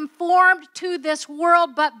not conformed to this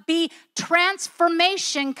world, but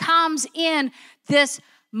transformation comes in this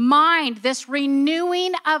mind, this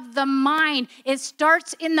renewing of the mind. It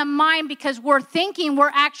starts in the mind because we're thinking we're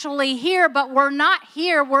actually here, but we're not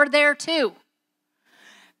here, we're there too.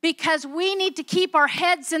 Because we need to keep our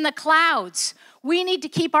heads in the clouds. We need to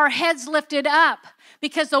keep our heads lifted up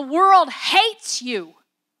because the world hates you.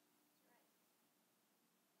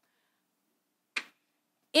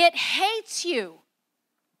 It hates you.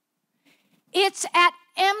 It's at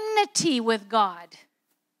enmity with God.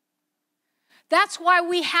 That's why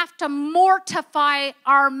we have to mortify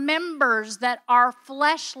our members that are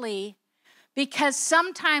fleshly, because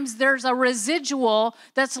sometimes there's a residual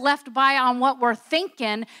that's left by on what we're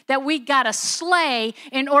thinking that we got to slay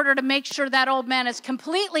in order to make sure that old man is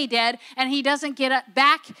completely dead and he doesn't get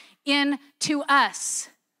back into us.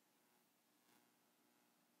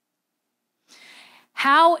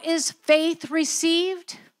 How is faith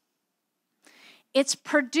received? It's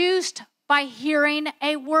produced by hearing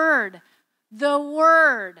a word. The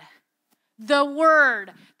word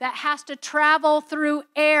that has to travel through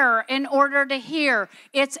air in order to hear.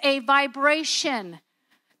 It's a vibration.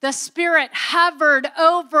 The Spirit hovered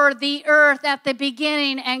over the earth at the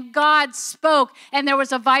beginning, and God spoke, and there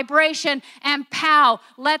was a vibration, and pow,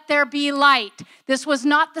 let there be light. This was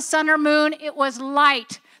not the sun or moon, it was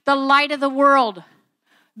light, the light of the world,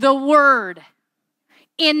 the Word.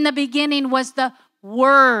 In the beginning was the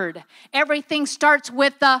Word. Everything starts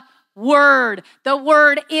with the Word. The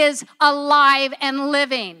Word is alive and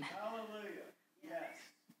living. Hallelujah. Yes.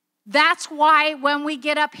 That's why when we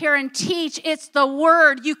get up here and teach, it's the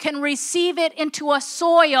Word. You can receive it into a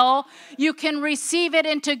soil. You can receive it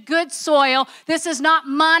into good soil. This is not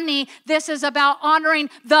money. This is about honoring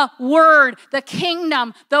the Word, the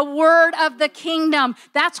kingdom, the Word of the kingdom.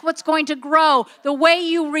 That's what's going to grow. The way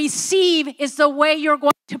you receive is the way you're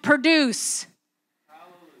going to produce.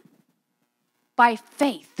 Hallelujah. By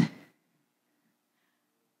faith.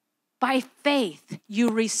 By faith, you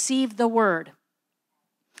receive the word.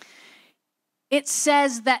 It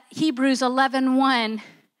says that Hebrews 11:1,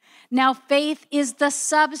 now faith is the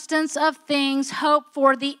substance of things hoped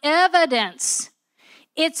for, the evidence.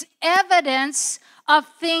 It's evidence of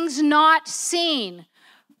things not seen.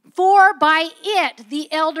 For by it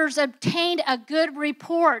the elders obtained a good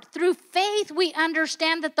report. Through faith we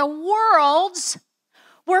understand that the worlds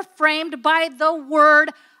were framed by the word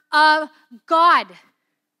of God.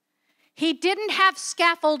 He didn't have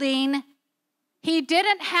scaffolding. He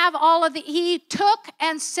didn't have all of the, he took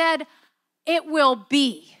and said, it will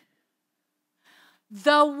be.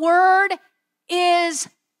 The word is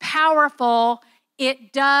powerful.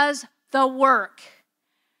 It does the work.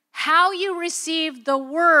 How you receive the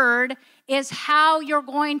word is how you're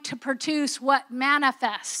going to produce what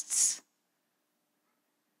manifests.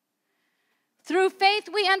 Through faith,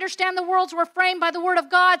 we understand the worlds were framed by the word of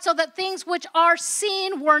God, so that things which are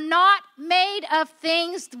seen were not made of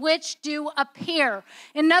things which do appear.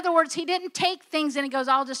 In other words, he didn't take things and he goes,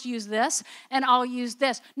 I'll just use this and I'll use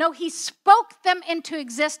this. No, he spoke them into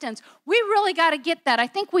existence. We really got to get that. I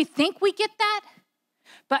think we get that.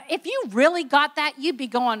 But if you really got that, you'd be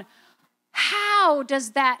going, how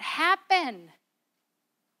does that happen?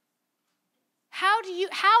 How? Do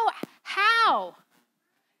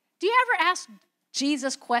you ever ask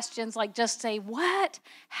Jesus questions like just say, what,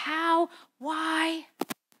 how, why?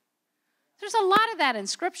 There's a lot of that in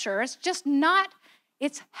Scripture. It's just not,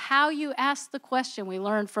 it's how you ask the question. We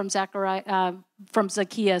learned from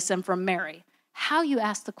Zacchaeus and from Mary. How you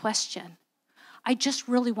ask the question. I just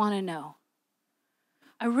really want to know.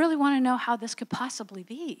 I really want to know how this could possibly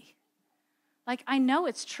be. Like, I know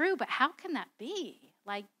it's true, but how can that be?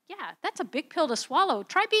 Like, yeah, that's a big pill to swallow.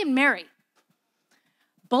 Try being Mary.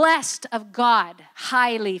 Blessed of God,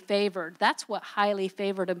 highly favored. That's what highly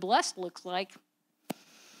favored and blessed looks like.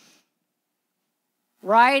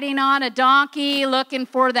 Riding on a donkey, looking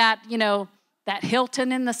for that, that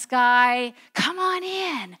Hilton in the sky. Come on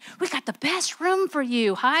in. We got the best room for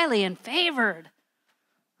you, highly and favored.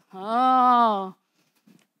 Oh,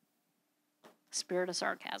 spirit of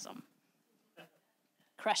sarcasm.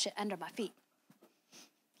 Crush it under my feet. You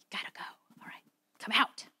gotta go. All right, come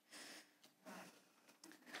out.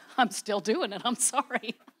 I'm still doing it. I'm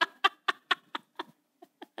sorry.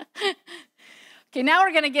 Okay, now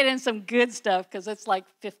we're going to get in some good stuff because it's like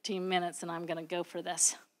 15 minutes and I'm going to go for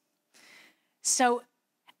this. So,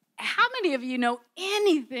 how many of you know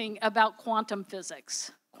anything about quantum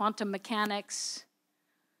physics, quantum mechanics,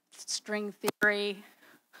 string theory?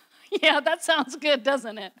 Yeah, that sounds good,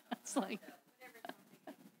 doesn't it? It's like,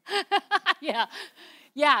 yeah,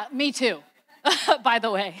 me too, by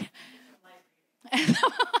the way.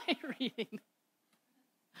 Reading.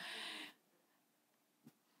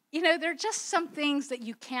 There are just some things that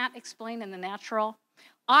you can't explain in the natural.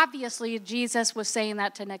 Obviously, Jesus was saying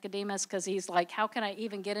that to Nicodemus because he's like, how can I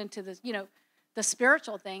even get into this, the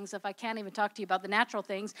spiritual things if I can't even talk to you about the natural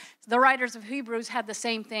things? The writers of Hebrews had the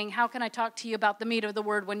same thing. How can I talk to you about the meat of the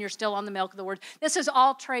word when you're still on the milk of the word? This is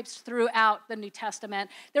all traipsed throughout the New Testament.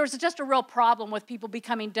 There was just a real problem with people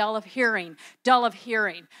becoming dull of hearing.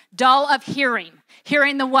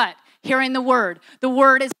 Hearing the what? Hearing the word. The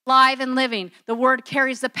word is alive and living. The word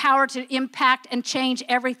carries the power to impact and change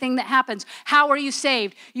everything that happens. How are you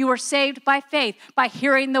saved? You are saved by faith, by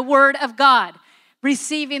hearing the word of God,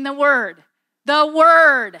 receiving the word. The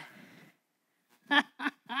word.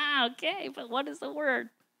 Okay, but what is the word?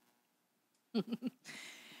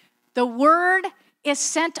 The word is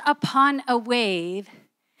sent upon a wave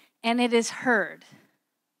and it is heard.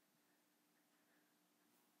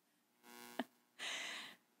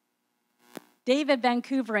 David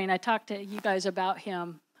Vancouvering, I talked to you guys about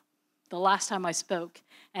him the last time I spoke,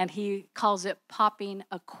 and he calls it popping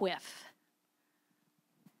a quiff.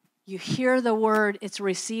 You hear the word, it's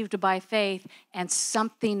received by faith, and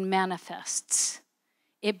something manifests.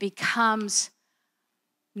 It becomes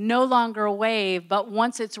no longer a wave, but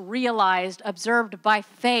once it's realized, observed by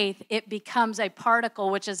faith, it becomes a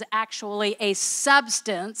particle, which is actually a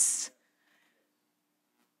substance.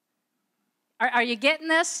 Are you getting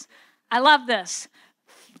this? I love this.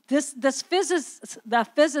 This physicist, the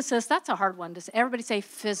physicist, that's a hard one. Does everybody say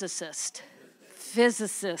physicist?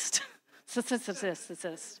 Physicist.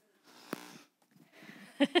 Physicist.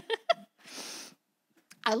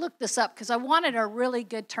 I looked this up because I wanted a really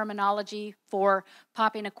good terminology for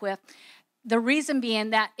popping a quiff. The reason being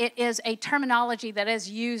that it is a terminology that is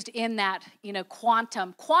used in that,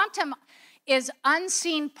 quantum. Quantum is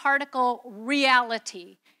unseen particle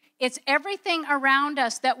reality. It's everything around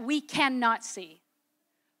us that we cannot see,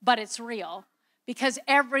 but it's real. because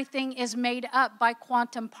everything is made up by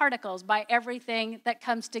quantum particles, by everything that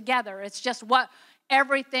comes together. It's just what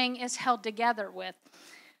everything is held together with.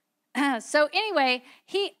 So anyway,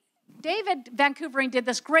 David Vancouvering did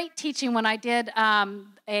this great teaching when I did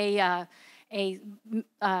a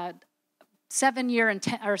 7 years,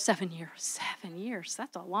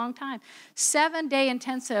 that's a long time, 7-day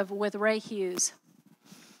intensive with Ray Hughes.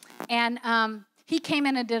 And he came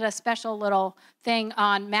in and did a special little thing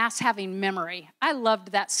on mass having memory. I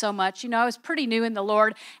loved that so much. You know, I was pretty new in the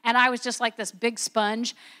Lord, and I was just like this big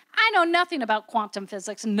sponge. I know nothing about quantum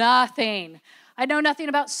physics, nothing. I know nothing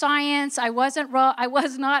about science. I was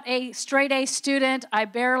not a straight A student. I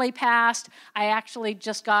barely passed. I actually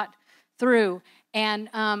just got through. And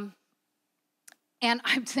I'm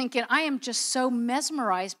thinking, I am just so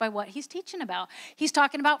mesmerized by what he's teaching about. He's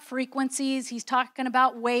talking about frequencies. He's talking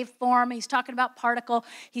about waveform. He's talking about particle.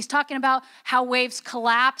 He's talking about how waves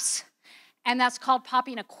collapse, and that's called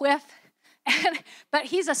popping a quiff. But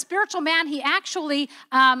he's a spiritual man. He actually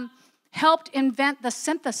helped invent the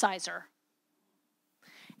synthesizer.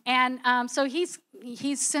 And so he's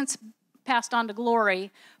since passed on to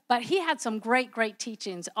glory. But he had some great, great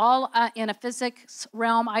teachings, all in a physics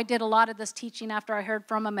realm. I did a lot of this teaching after I heard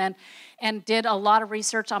from him and did a lot of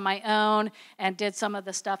research on my own and did some of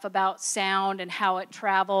the stuff about sound and how it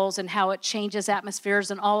travels and how it changes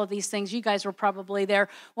atmospheres and all of these things. You guys were probably there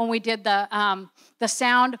when we did the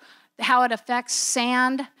sound, how it affects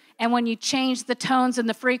sand. And when you change the tones and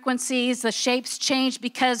the frequencies, the shapes change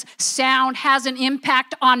because sound has an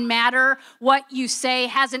impact on matter. What you say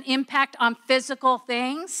has an impact on physical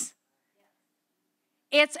things.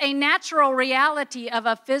 It's a natural reality of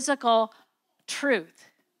a physical truth,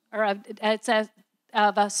 or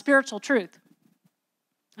of a spiritual truth.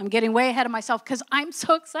 I'm getting way ahead of myself because I'm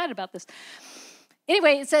so excited about this.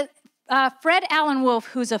 Anyway, it says, Fred Alan Wolf,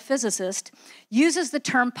 who's a physicist, uses the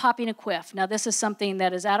term popping a quiff. Now, this is something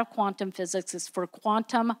that is out of quantum physics. It's for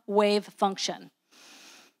quantum wave function,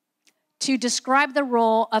 to describe the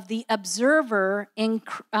role of the observer in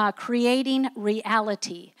creating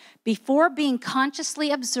reality. Before being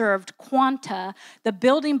consciously observed, quanta, the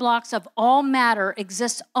building blocks of all matter,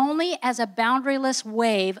 exists only as a boundaryless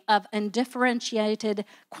wave of undifferentiated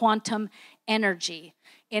quantum energy.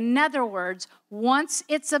 In other words, once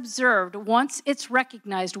it's observed, once it's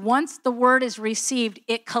recognized, once the word is received,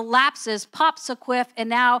 it collapses, pops a quiff, and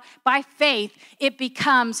now, by faith, it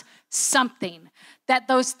becomes something. That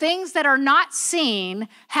those things that are not seen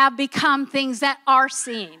have become things that are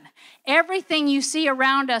seen. Everything you see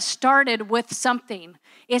around us started with something.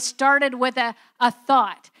 It started with a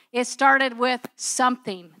thought. It started with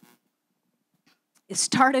something. It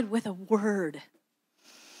started with a word.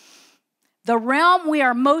 The realm we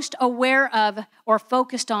are most aware of or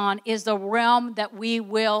focused on is the realm that we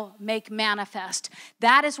will make manifest.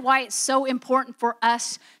 That is why it's so important for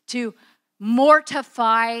us to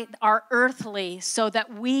mortify our earthly so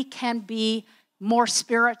that we can be more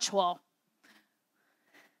spiritual.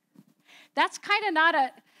 That's kind of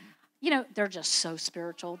not they're just so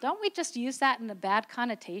spiritual. Don't we just use that in a bad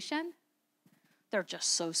connotation? They're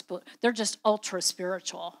just they're just ultra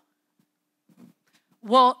spiritual.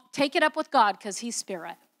 Well, take it up with God because he's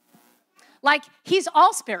spirit. Like, he's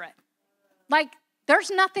all spirit. Like, there's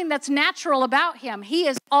nothing that's natural about him. He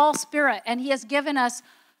is all spirit, and he has given us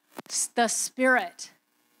the spirit,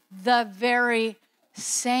 the very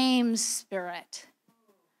same spirit.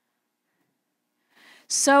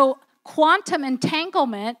 So, quantum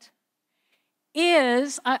entanglement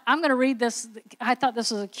is, I'm going to read this. I thought this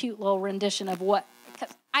was a cute little rendition of what,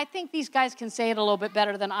 I think these guys can say it a little bit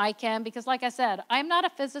better than I can because, like I said, I'm not a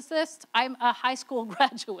physicist. I'm a high school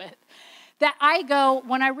graduate. That I go,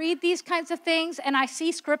 when I read these kinds of things and I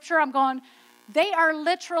see scripture, I'm going, they are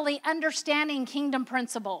literally understanding kingdom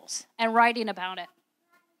principles and writing about it.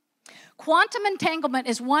 Quantum entanglement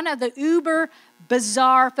is one of the uber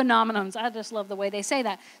bizarre phenomenons. I just love the way they say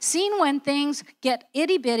that. Seen when things get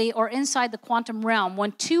itty-bitty or inside the quantum realm,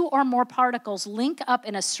 when two or more particles link up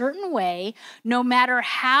in a certain way, no matter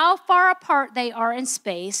how far apart they are in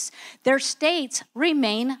space, their states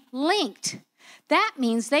remain linked. That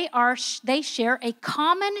means they share a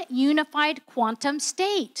common unified quantum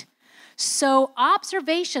state. So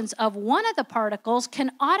observations of one of the particles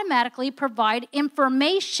can automatically provide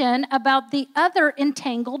information about the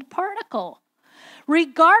entangled entangled particle,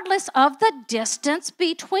 regardless of the distance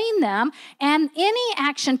between them, and any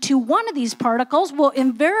action to one of these particles will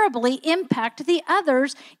invariably impact the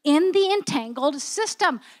others in the entangled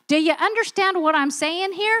system. Do you understand what I'm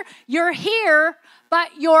saying here? You're here, but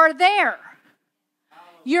you're there.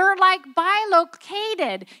 You're like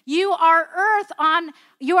bilocated. You are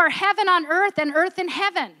heaven on earth and earth in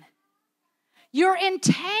heaven. You're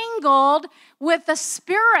entangled with the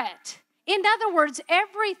Spirit. In other words,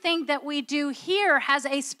 everything that we do here has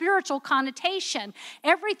a spiritual connotation.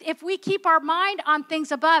 If we keep our mind on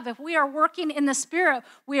things above, if we are working in the Spirit,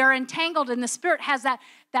 we are entangled in the Spirit, has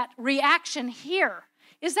that reaction here.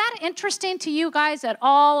 Is that interesting to you guys at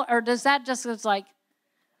all? Or does that just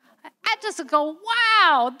I just go,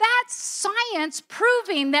 wow, that's science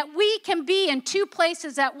proving that we can be in two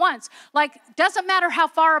places at once. Like, doesn't matter how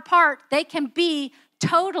far apart, they can be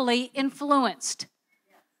totally influenced.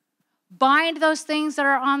 Bind those things that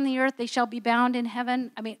are on the earth, they shall be bound in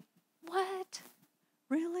heaven. I mean, what?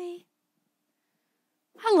 Really?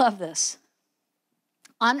 I love this.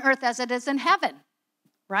 On earth as it is in heaven,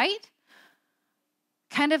 right?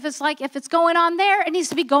 Kind of is like if it's going on there, it needs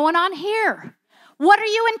to be going on here. What are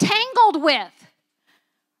you entangled with?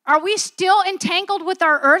 Are we still entangled with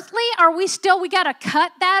our earthly? We got to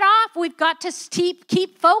cut that off. We've got to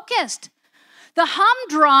keep focused. The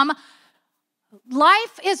humdrum,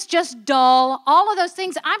 life is just dull. All of those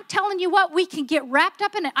things, I'm telling you what, we can get wrapped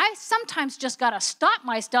up in it. I sometimes just got to stop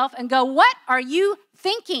myself and go, what are you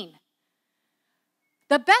thinking?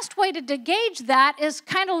 The best way to gauge that is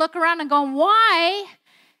kind of look around and go, why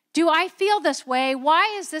do I feel this way?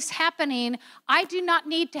 Why is this happening? I do not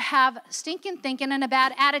need to have stinking thinking and a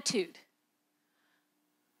bad attitude.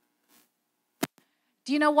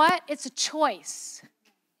 Do you know what? It's a choice.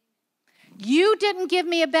 You didn't give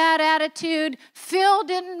me a bad attitude. Phil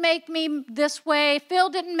didn't make me this way. Phil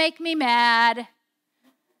didn't make me mad.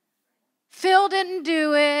 Phil didn't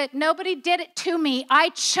do it. Nobody did it to me. I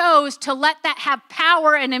chose to let that have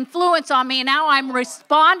power and influence on me, and now I'm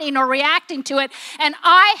responding or reacting to it, and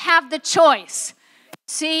I have the choice.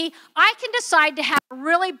 See, I can decide to have a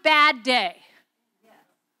really bad day.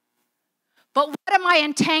 But what am I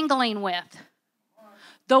entangling with?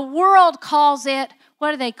 The world calls it,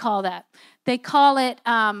 what do they call that? They call it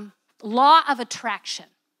law of attraction.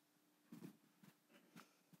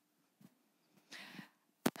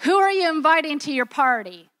 Who are you inviting to your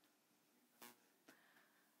party?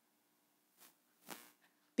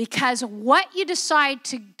 Because what you decide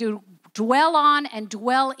to dwell on and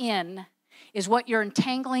dwell in is what you're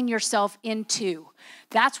entangling yourself into.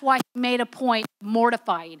 That's why he made a point,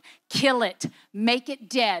 mortifying, kill it, make it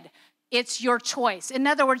dead. It's your choice. In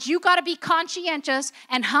other words, you got to be conscientious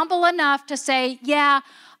and humble enough to say, yeah,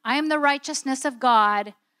 I am the righteousness of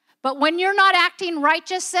God. But when you're not acting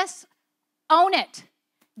righteousness, own it.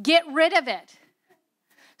 Get rid of it.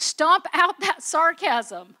 Stomp out that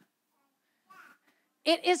sarcasm.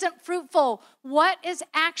 It isn't fruitful. What is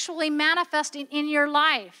actually manifesting in your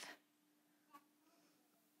life?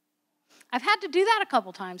 I've had to do that a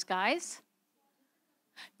couple times, guys.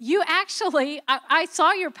 You actually, I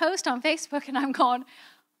saw your post on Facebook and I'm going,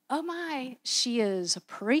 oh my, she is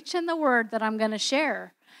preaching the word that I'm going to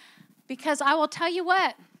share. Because I will tell you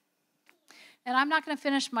what, and I'm not going to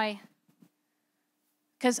finish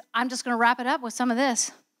because I'm just going to wrap it up with some of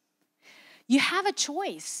this. You have a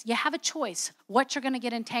choice. You have a choice what you're going to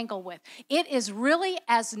get entangled with. It is really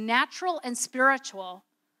as natural and spiritual.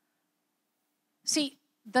 See,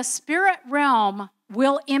 the spirit realm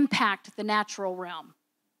will impact the natural realm.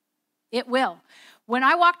 It will. When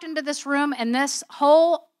I walked into this room and this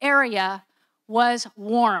whole area was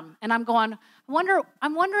warm, and I'm going,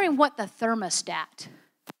 I'm wondering what the thermostat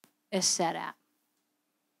is set at.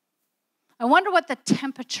 I wonder what the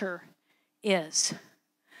temperature is.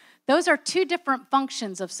 Those are two different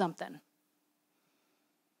functions of something.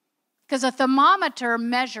 Because a thermometer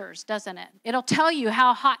measures, doesn't it? It'll tell you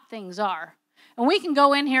how hot things are. And we can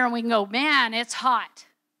go in here and we can go, man, it's hot.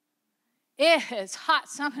 It is hot.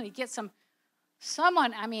 Somebody get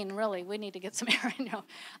really, we need to get some air in here.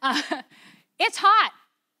 It's hot.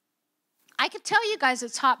 I could tell you guys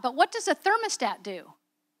it's hot, but what does a thermostat do?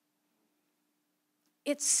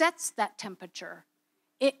 It sets that temperature.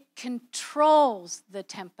 It controls the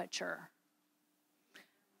temperature.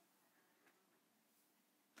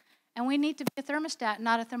 And we need to be a thermostat,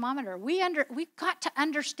 not a thermometer. We've got to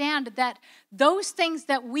understand that those things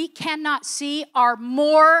that we cannot see are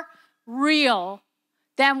more real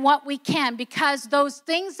than what we can, because those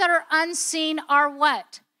things that are unseen are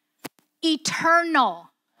what? Eternal.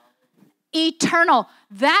 Eternal.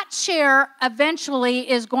 That chair eventually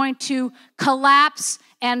is going to collapse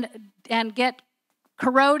and get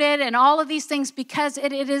corroded and all of these things, because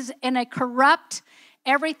it is in a corrupt,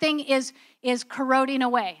 everything is corroding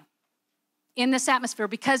away in this atmosphere,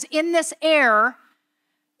 because in this air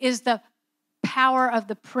is the power of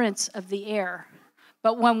the prince of the air.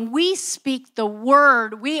 But when we speak the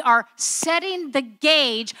word, we are setting the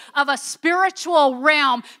gauge of a spiritual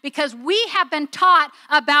realm because we have been taught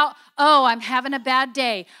about, oh, I'm having a bad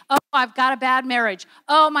day. Oh, I've got a bad marriage.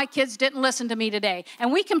 Oh, my kids didn't listen to me today.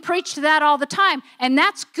 And we can preach to that all the time, and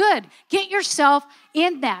that's good. Get yourself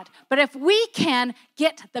in that. But if we can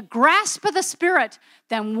get the grasp of the Spirit,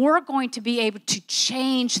 then we're going to be able to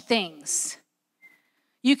change things.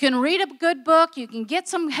 You can read a good book, you can get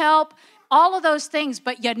some help, all of those things,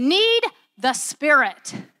 but you need the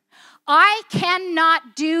Spirit. I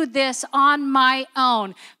cannot do this on my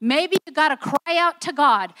own. Maybe you got to cry out to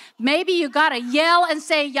God. Maybe you got to yell and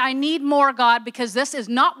say, I need more, God, because this is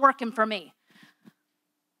not working for me.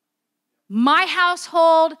 My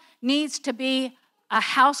household needs to be a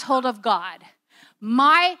household of God.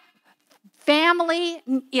 My family,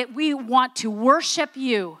 we want to worship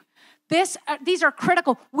you. These are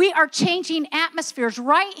critical. We are changing atmospheres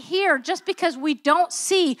right here just because we don't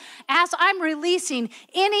see. As I'm releasing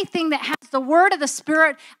anything that has the word of the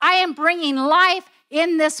Spirit, I am bringing life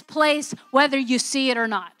in this place, whether you see it or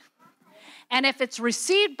not. And if it's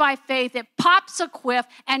received by faith, it pops a quiff,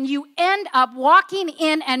 and you end up walking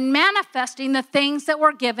in and manifesting the things that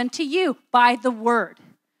were given to you by the word.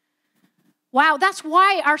 Wow, that's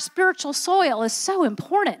why our spiritual soil is so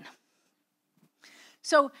important.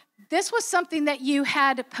 So this was something that you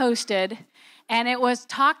had posted, and it was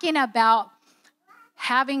talking about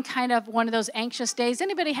having kind of one of those anxious days.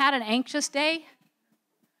 Anybody had an anxious day?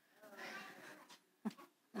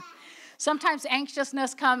 Sometimes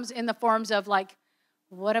anxiousness comes in the forms of like,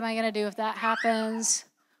 what am I going to do if that happens?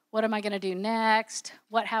 What am I going to do next?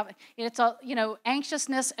 It's all,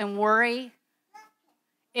 anxiousness and worry.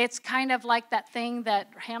 It's kind of like that thing that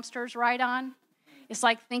hamsters ride on. It's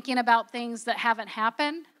like thinking about things that haven't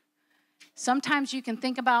happened. Sometimes you can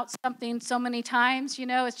think about something so many times,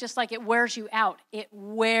 it's just like it wears you out. It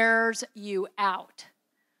wears you out.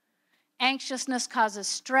 Anxiousness causes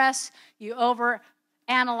stress. You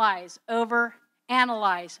overanalyze,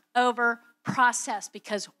 over-process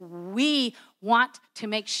because we want to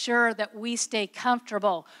make sure that we stay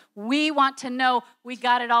comfortable. We want to know we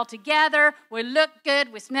got it all together. We look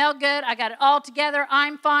good. We smell good. I got it all together.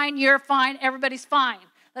 I'm fine. You're fine. Everybody's fine.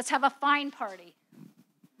 Let's have a fine party.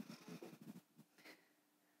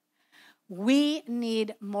 We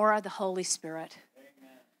need more of the Holy Spirit.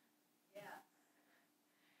 Amen. Yeah.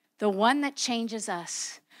 The one that changes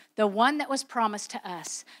us. The one that was promised to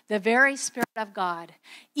us. The very Spirit of God.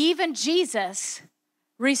 Even Jesus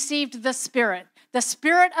received the Spirit. The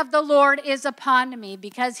Spirit of the Lord is upon me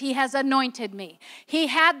because he has anointed me. He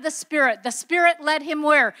had the Spirit. The Spirit led him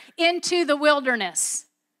where? Into the wilderness.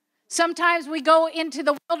 Sometimes we go into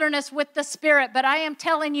the wilderness with the Spirit, but I am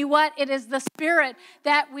telling you what, it is the Spirit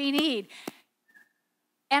that we need.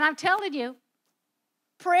 And I'm telling you,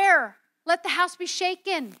 prayer, let the house be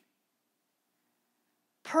shaken.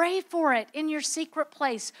 Pray for it in your secret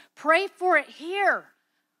place. Pray for it here.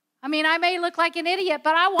 I mean, I may look like an idiot,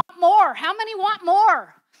 but I want more. How many want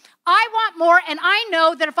more? I want more, and I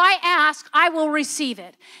know that if I ask, I will receive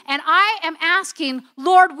it. And I am asking,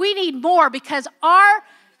 Lord, we need more because our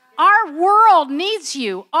world needs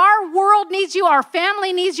you. Our world needs you. Our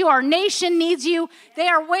family needs you. Our nation needs you. They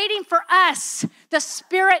are waiting for us, the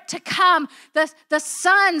Spirit to come, the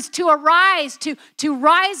sons to arise, to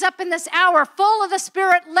rise up in this hour, full of the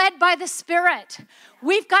Spirit, led by the Spirit.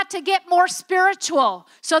 We've got to get more spiritual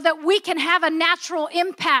so that we can have a natural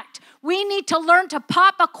impact. We need to learn to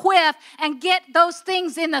pop a quiff and get those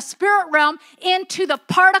things in the spirit realm into the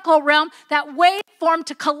particle realm, that waveform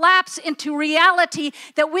to collapse into reality,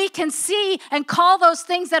 that we can see and call those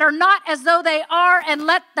things that are not as though they are, and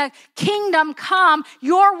let the kingdom come.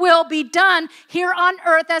 Your will be done here on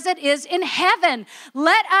earth as it is in heaven.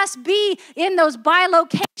 Let us be in those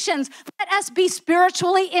bilocations. Let us be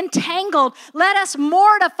spiritually entangled. Let us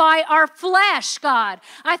mortify our flesh, God.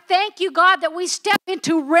 I thank you, God, that we step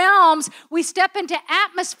into realms. We step into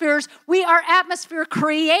atmospheres. We are atmosphere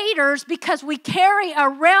creators because we carry a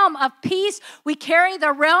realm of peace. We carry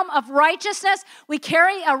the realm of righteousness. We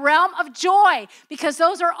carry a realm of joy because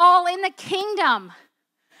those are all in the kingdom.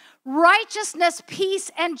 Righteousness, peace,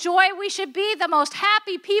 and joy. We should be the most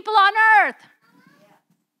happy people on earth.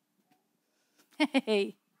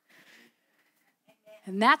 Hey.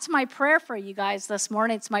 And that's my prayer for you guys this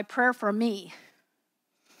morning. It's my prayer for me.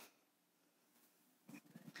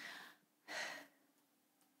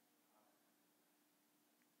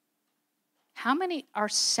 How many are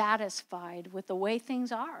satisfied with the way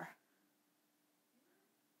things are?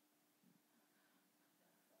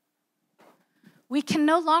 We can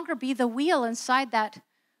no longer be the wheel inside that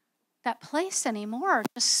that place anymore,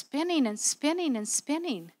 just spinning and spinning and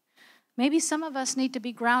spinning. Maybe some of us need to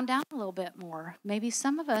be ground down a little bit more. Maybe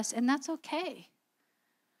some of us, and that's okay.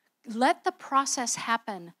 Let the process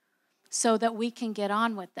happen so that we can get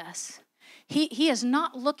on with this. He is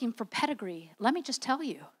not looking for pedigree. Let me just tell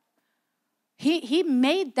you. He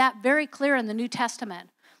made that very clear in the New Testament.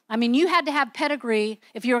 I mean, you had to have pedigree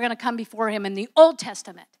if you were going to come before him in the Old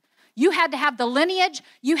Testament. You had to have the lineage.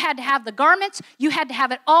 You had to have the garments. You had to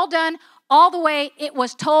have it all done all the way it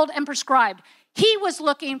was told and prescribed. He was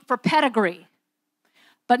looking for pedigree.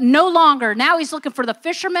 But no longer. Now he's looking for the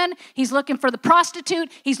fisherman. He's looking for the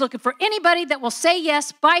prostitute. He's looking for anybody that will say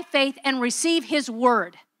yes by faith and receive his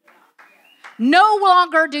word. No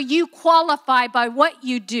longer do you qualify by what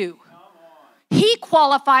you do. He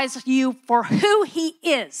qualifies you for who he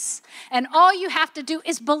is. And all you have to do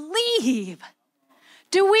is believe.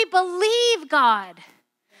 Do we believe God?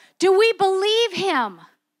 Do we believe him?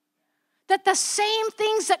 That the same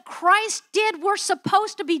things that Christ did we're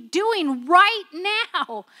supposed to be doing right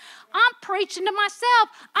now. I'm preaching to myself.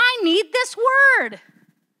 I need this word.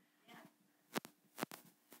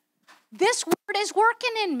 This word is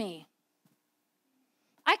working in me.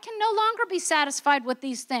 I can no longer be satisfied with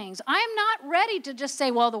these things. I am not ready to just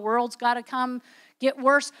say, well, the world's got to come get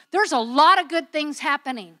worse. There's a lot of good things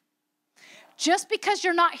happening. Just because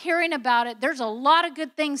you're not hearing about it, there's a lot of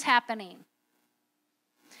good things happening.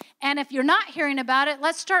 And if you're not hearing about it,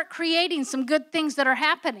 let's start creating some good things that are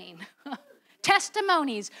happening.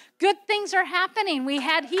 Testimonies. Good things are happening. We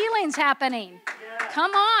had healings happening.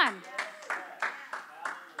 Come on.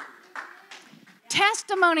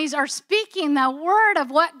 Testimonies are speaking the word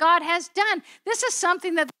of what God has done. This is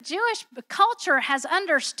something that the Jewish culture has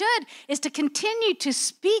understood, is to continue to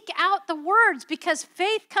speak out the words, because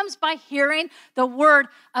faith comes by hearing the word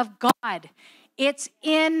of God. It's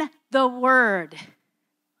in the word.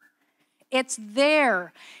 It's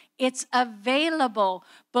there. It's available.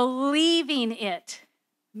 Believing it.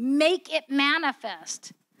 Make it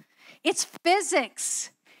manifest. It's physics.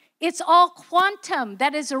 It's all quantum.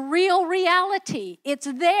 That is a real reality. It's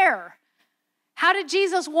there. How did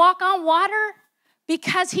Jesus walk on water?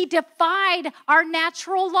 Because he defied our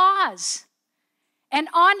natural laws. And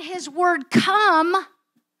on his word, come,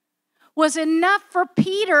 was enough for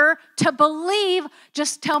Peter to believe,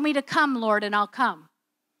 just tell me to come, Lord, and I'll come.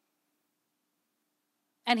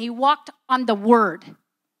 And he walked on the word,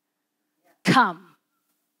 come.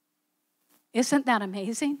 Isn't that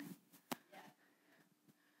amazing?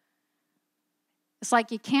 It's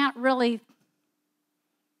like you can't really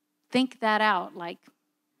think that out, like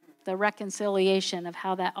the reconciliation of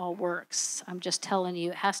how that all works. I'm just telling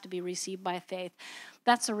you, it has to be received by faith.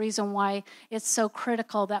 That's the reason why it's so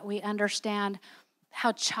critical that we understand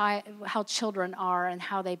how children are and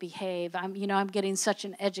how they behave. I'm getting such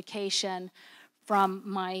an education from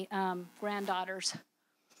my granddaughters,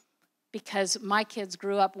 because my kids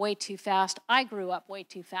grew up way too fast. I grew up way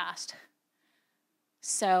too fast.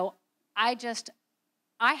 So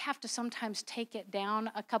I have to sometimes take it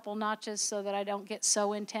down a couple notches so that I don't get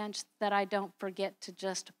so intense that I don't forget to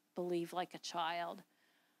just believe like a child.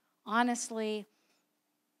 Honestly,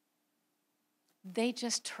 they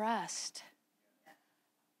just trust.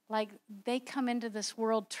 Like, they come into this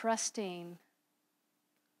world trusting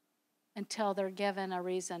until they're given a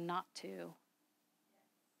reason not to.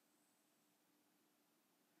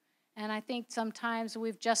 And I think sometimes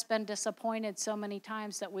we've just been disappointed so many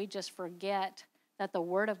times that we just forget that the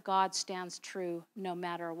Word of God stands true no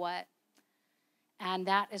matter what. And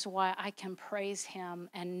that is why I can praise him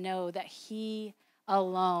and know that he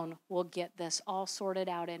alone will get this all sorted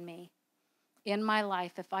out in me, in my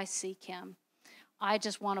life, if I seek him. I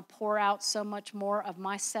just want to pour out so much more of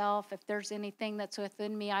myself. If there's anything that's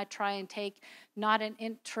within me, I try and take not an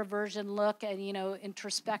introversion look and,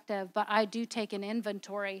 introspective, but I do take an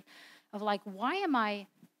inventory of like, why am I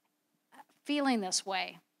feeling this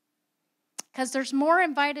way? Because there's more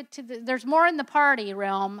there's more in the party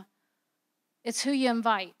realm. It's who you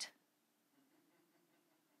invite.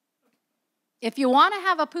 If you want to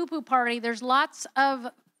have a poo-poo party, there's lots of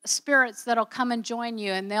spirits that'll come and join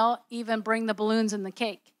you, and they'll even bring the balloons and the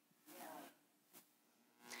cake.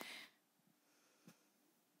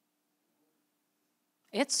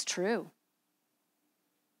 It's true.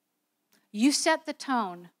 You set the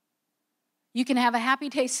tone. You can have a happy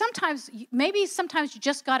day. Sometimes you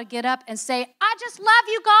just got to get up and say, I just love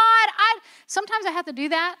you, God. Sometimes I have to do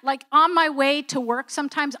that. Like on my way to work,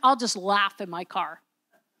 sometimes I'll just laugh in my car.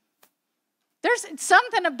 There's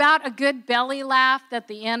something about a good belly laugh that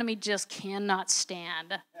the enemy just cannot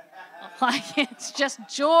stand. Like, it's just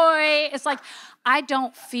joy. It's like, I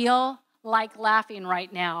don't feel like laughing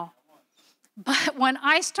right now. But when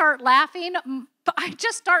I start laughing, I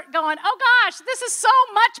just start going, oh gosh, this is so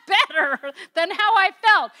much better than how I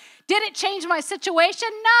felt. Did it change my situation?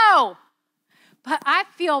 No. But I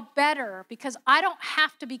feel better because I don't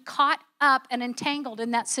have to be caught up and entangled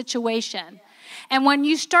in that situation. And when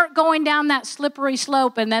you start going down that slippery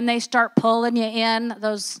slope and then they start pulling you in,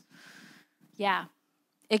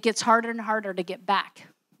 it gets harder and harder to get back.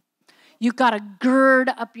 You've got to gird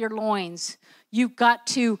up your loins. You've got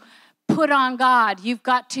to put on God. You've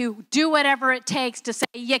got to do whatever it takes to say,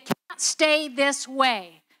 you can't stay this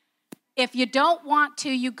way. If you don't want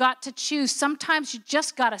to, you got to choose. Sometimes you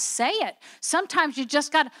just got to say it. Sometimes you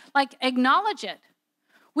just got to, acknowledge it.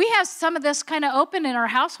 We have some of this kind of open in our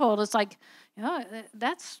household. It's like,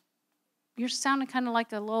 you're sounding kind of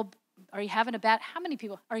like how many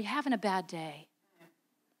people, are you having a bad day?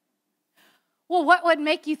 Well, what would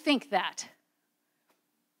make you think that?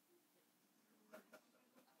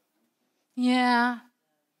 Yeah.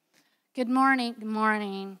 Good morning. Good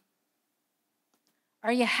morning.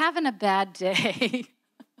 Are you having a bad day?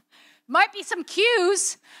 Might be some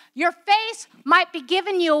cues. Your face might be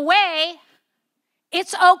giving you away.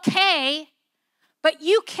 It's okay. But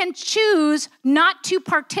you can choose not to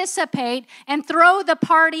participate and throw the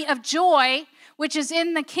party of joy, which is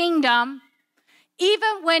in the kingdom,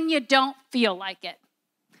 even when you don't feel like it.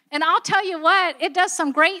 And I'll tell you what, it does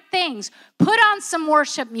some great things. Put on some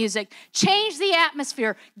worship music. Change the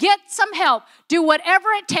atmosphere. Get some help. Do whatever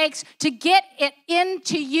it takes to get it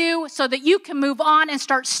into you so that you can move on and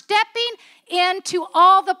start stepping into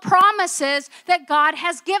all the promises that God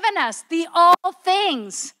has given us. The all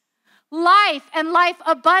things. Life and life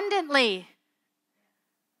abundantly.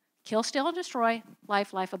 Kill, steal, and destroy.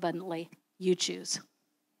 Life abundantly. You choose.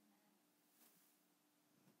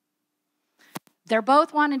 They're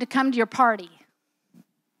both wanting to come to your party.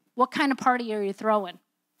 What kind of party are you throwing?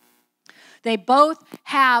 They both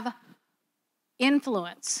have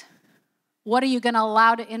influence. What are you going to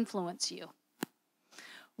allow to influence you?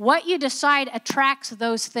 What you decide attracts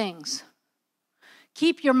those things.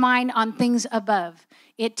 Keep your mind on things above.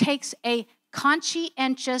 It takes a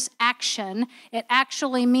conscientious action. It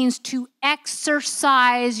actually means to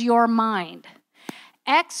exercise your mind.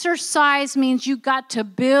 Exercise means you got to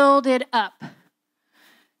build it up.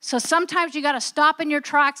 So sometimes you got to stop in your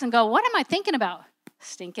tracks and go, what am I thinking about?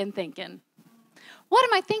 Stinking thinking. What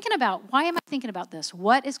am I thinking about? Why am I thinking about this?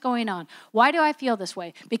 What is going on? Why do I feel this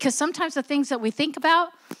way? Because sometimes the things that we think about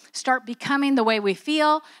start becoming the way we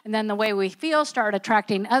feel, and then the way we feel start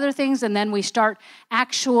attracting other things, and then we start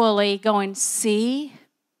actually going, see,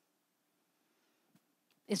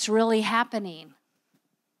 it's really happening.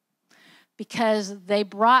 Because they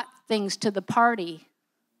brought things to the party.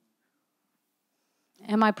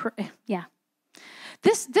 Yeah.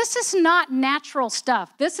 This is not natural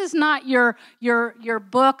stuff. This is not your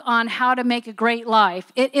book on how to make a great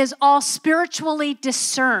life. It is all spiritually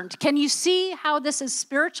discerned. Can you see how this is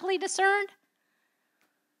spiritually discerned?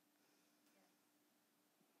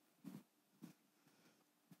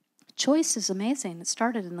 Choice is amazing. It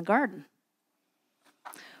started in the garden.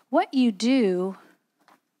 What you do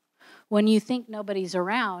when you think nobody's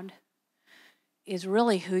around is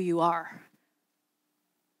really who you are.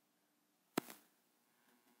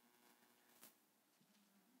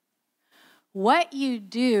 What you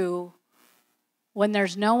do when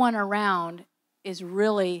there's no one around is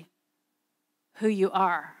really who you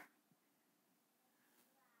are.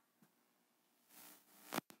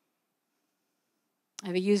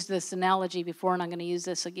 I've used this analogy before, and I'm going to use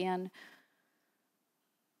this again.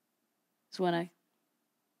 It's when a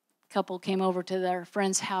couple came over to their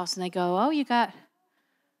friend's house, and they go, "Oh, you got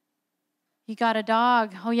a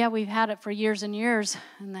dog." "Oh, yeah, we've had it for years and years."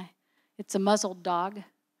 And it's a muzzled dog.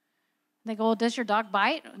 They go, "Well, does your dog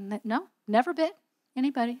bite?" "No, never bit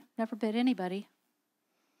anybody, never bit anybody."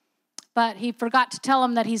 But he forgot to tell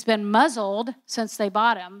them that he's been muzzled since they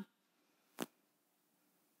bought him.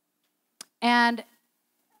 And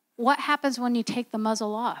what happens when you take the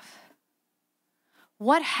muzzle off?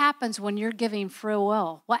 What happens when you're giving free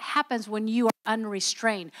will? What happens when you are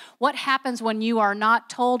unrestrained? What happens when you are not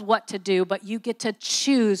told what to do, but you get to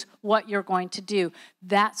choose what you're going to do?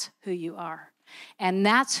 That's who you are. And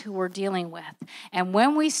that's who we're dealing with. And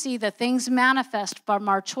when we see the things manifest from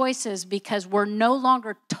our choices because we're no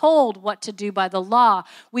longer told what to do by the law,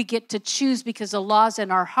 we get to choose because the law's in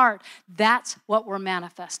our heart. That's what we're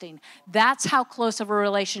manifesting. That's how close of a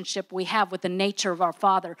relationship we have with the nature of our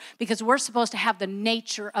Father, because we're supposed to have the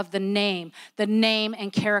nature of the name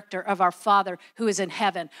and character of our Father who is in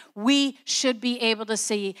heaven. We should be able to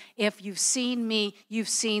see, if you've seen me, you've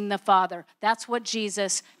seen the Father. That's what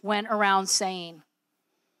Jesus went around saying.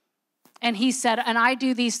 And he said, and I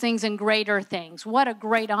do these things and greater things. What a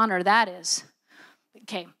great honor that is.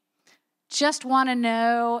 Okay. Just want to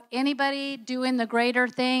know, anybody doing the greater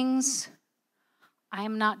things? I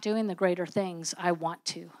am not doing the greater things. I want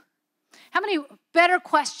to. How many, better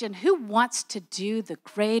question, who wants to do the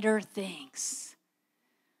greater things?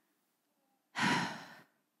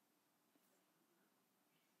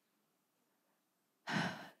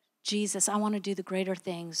 Jesus, I want to do the greater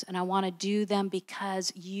things, and I want to do them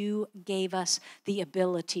because you gave us the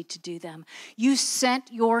ability to do them. You sent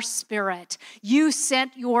your Spirit. You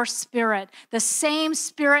sent your Spirit. The same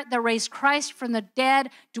Spirit that raised Christ from the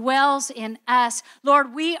dead dwells in us.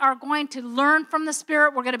 Lord, we are going to learn from the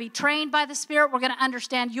Spirit. We're going to be trained by the Spirit. We're going to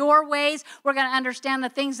understand your ways. We're going to understand the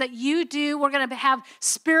things that you do. We're going to have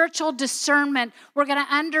spiritual discernment. We're going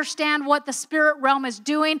to understand what the spirit realm is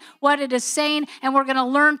doing, what it is saying, and we're going to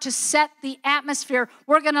learn to set the atmosphere.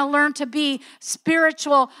 We're going to learn to be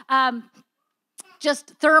spiritual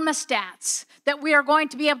just thermostats, that we are going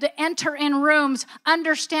to be able to enter in rooms,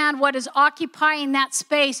 understand what is occupying that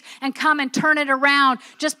space, and come and turn it around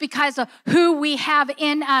just because of who we have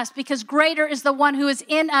in us, because greater is the one who is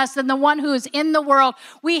in us than the one who is in the world.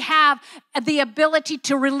 We have the ability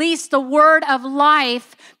to release the word of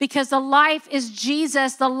life, because the life is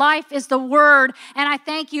Jesus, the life is the word, and I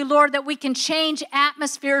thank you, Lord, that we can change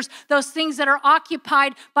atmospheres, those things that are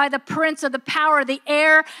occupied by the prince of the power of the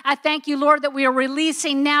air. I thank you, Lord, that we are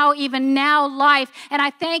releasing now, even now, life. And I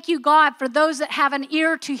thank you, God, for those that have an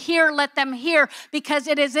ear to hear, let them hear, because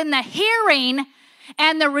it is in the hearing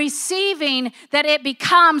and the receiving that it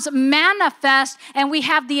becomes manifest, and we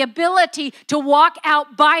have the ability to walk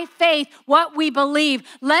out by faith what we believe.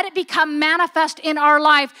 Let it become manifest in our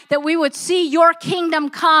life, that we would see your kingdom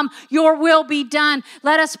come, your will be done.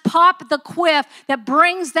 Let us pop the quiff that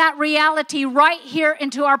brings that reality right here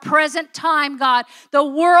into our present time, God. The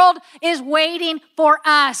world is waiting for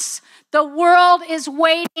us. The world is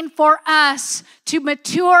waiting for us to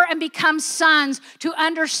mature and become sons, to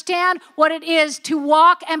understand what it is to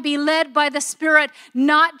walk and be led by the Spirit,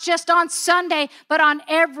 not just on Sunday, but on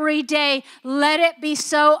every day. Let it be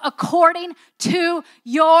so according to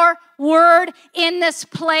your word in this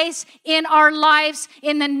place, in our lives,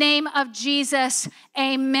 in the name of Jesus.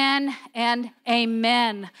 Amen and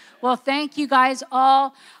amen. Well, thank you guys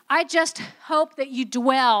all. I just hope that you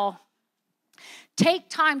dwell. Take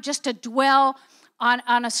time just to dwell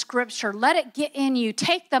on a scripture. Let it get in you.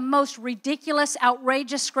 Take the most ridiculous,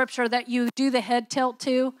 outrageous scripture that you do the head tilt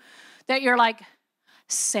to, that you're like,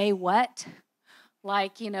 say what?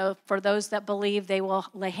 Like, for those that believe, they will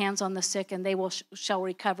lay hands on the sick and they shall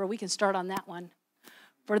recover. We can start on that one.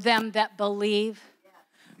 For them that believe.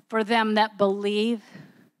 For them that believe.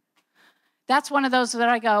 That's one of those that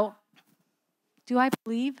I go, do I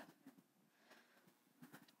believe?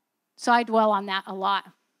 So I dwell on that a lot.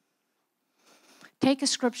 Take a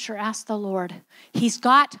scripture, ask the Lord. He's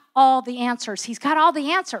got all the answers. He's got all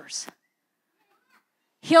the answers.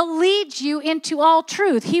 He'll lead you into all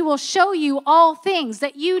truth. He will show you all things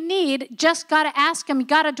that you need. Just got to ask him. You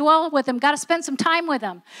got to dwell with him. Got to spend some time with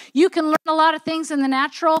him. You can learn a lot of things in the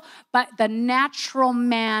natural, but the natural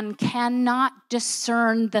man cannot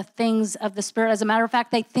discern the things of the Spirit. As a matter of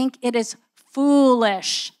fact, they think it is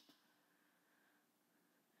foolish.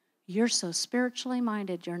 You're so spiritually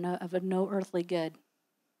minded, you're of no earthly good.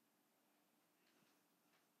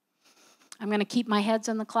 I'm going to keep my heads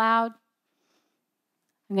in the cloud.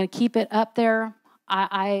 I'm going to keep it up there.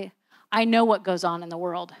 I know what goes on in the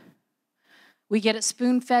world. We get it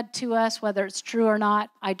spoon-fed to us, whether it's true or not,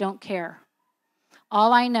 I don't care.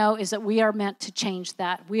 All I know is that we are meant to change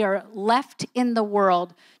that. We are left in the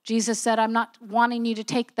world. Jesus said, I'm not wanting you to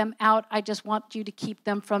take them out. I just want you to keep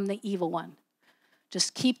them from the evil one.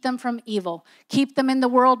 Just keep them from evil. Keep them in the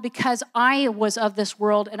world, because I was of this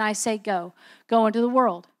world, and I say go. Go into the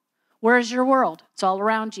world. Where is your world? It's all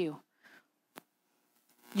around you.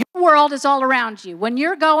 Your world is all around you. When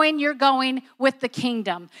you're going with the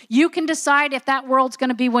kingdom. You can decide if that world's going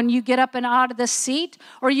to be when you get up and out of the seat,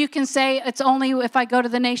 or you can say it's only if I go to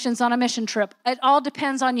the nations on a mission trip. It all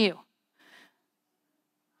depends on you.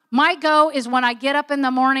 My go is when I get up in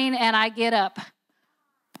the morning and I get up.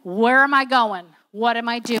 Where am I going? What am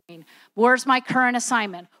I doing? Where's my current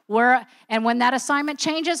assignment? And when that assignment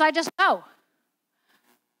changes, I just go.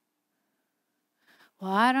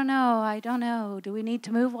 Well, I don't know. Do we need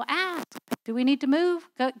to move? Well, ask. Do we need to move?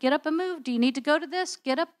 Get up and move. Do you need to go to this?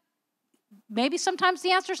 Get up. Maybe sometimes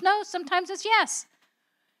the answer is no. Sometimes it's yes.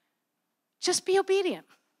 Just be obedient.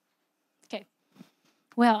 Okay.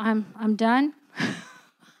 Well, I'm done.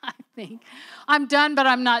 I think I'm done, but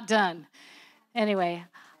I'm not done. Anyway,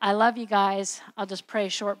 I love you guys. I'll just pray a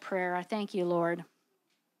short prayer. I thank you, Lord.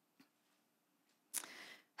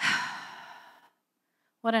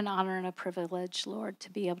 What an honor and a privilege, Lord,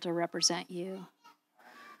 to be able to represent you.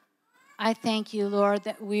 I thank you, Lord,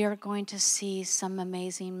 that we are going to see some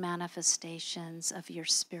amazing manifestations of your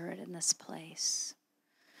Spirit in this place.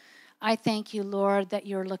 I thank you, Lord, that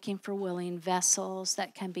you're looking for willing vessels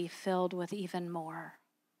that can be filled with even more.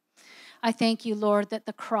 I thank you, Lord, that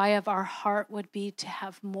the cry of our heart would be to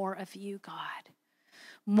have more of you, God.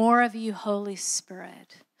 More of you, Holy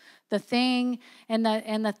Spirit. The thing and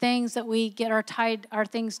the things that we get our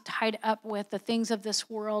things tied up with, the things of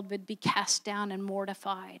this world would be cast down and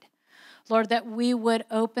mortified. Lord, that we would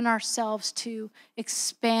open ourselves to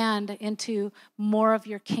expand into more of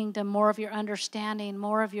your kingdom, more of your understanding,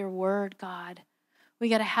 more of your word, God. We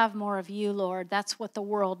got to have more of you, Lord. That's what the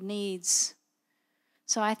world needs.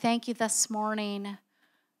 So I thank you this morning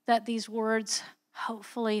that these words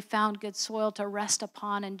hopefully found good soil to rest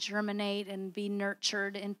upon and germinate and be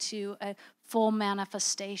nurtured into a full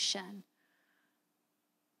manifestation.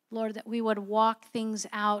 Lord, that we would walk things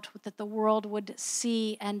out, that the world would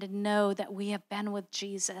see and know that we have been with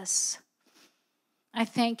Jesus. I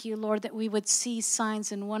thank you, Lord, that we would see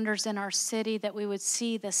signs and wonders in our city, that we would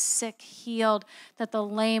see the sick healed, that the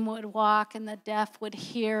lame would walk and the deaf would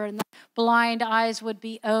hear, and the blind eyes would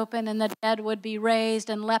be open, and the dead would be raised,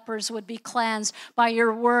 and lepers would be cleansed by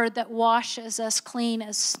your word that washes us clean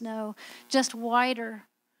as snow, just wider,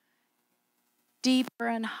 deeper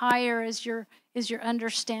and higher is your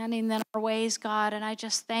understanding than our ways, God. And I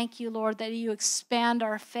just thank you, Lord, that you expand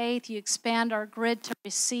our faith, you expand our grid to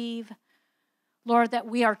receive. Lord, that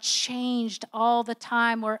we are changed all the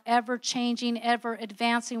time. We're ever changing, ever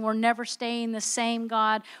advancing. We're never staying the same,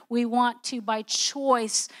 God. We want to, by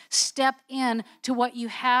choice, step in to what you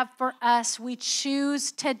have for us. We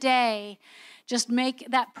choose today. Just make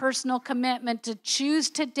that personal commitment to choose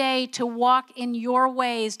today to walk in your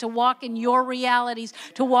ways, to walk in your realities,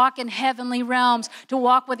 to walk in heavenly realms, to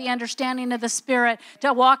walk with the understanding of the Spirit,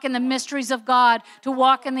 to walk in the mysteries of God, to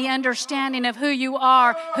walk in the understanding of who you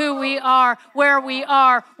are, who we are, where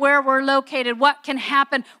we're located, what can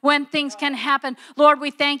happen, when things can happen. Lord,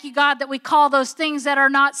 we thank you, God, that we call those things that are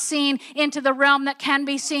not seen into the realm that can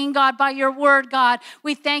be seen, God, by your word, God.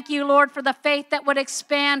 We thank you, Lord, for the faith that would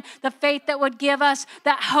expand, the faith that would give us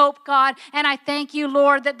that hope, God. And I thank you,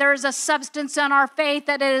 Lord, that there is a substance in our faith,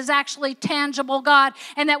 that it is actually tangible, God,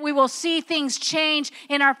 and that we will see things change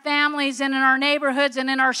in our families and in our neighborhoods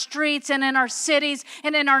and in our streets and in our cities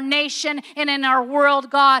and in our nation and in our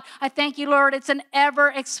world, God. I thank you, Lord, it's an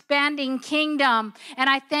ever-expanding kingdom.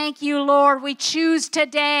 And I thank you, Lord, we choose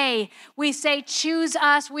today. We say, choose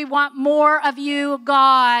us. We want more of you,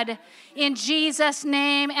 God. In Jesus'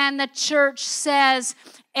 name, and the church says,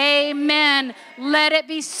 amen. Let it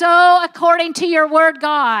be so according to your word,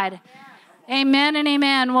 God. Amen and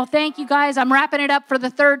amen. Well, thank you, guys. I'm wrapping it up for the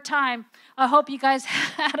third time. I hope you guys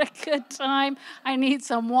had a good time. I need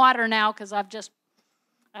some water now because I've just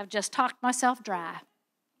talked myself dry.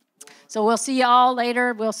 So we'll see you all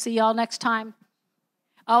later. We'll see you all next time.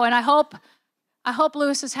 Oh, and I hope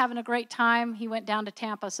Lewis is having a great time. He went down to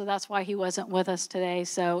Tampa, so that's why he wasn't with us today.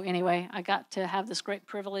 So anyway, I got to have this great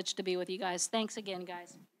privilege to be with you guys. Thanks again,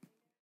 guys.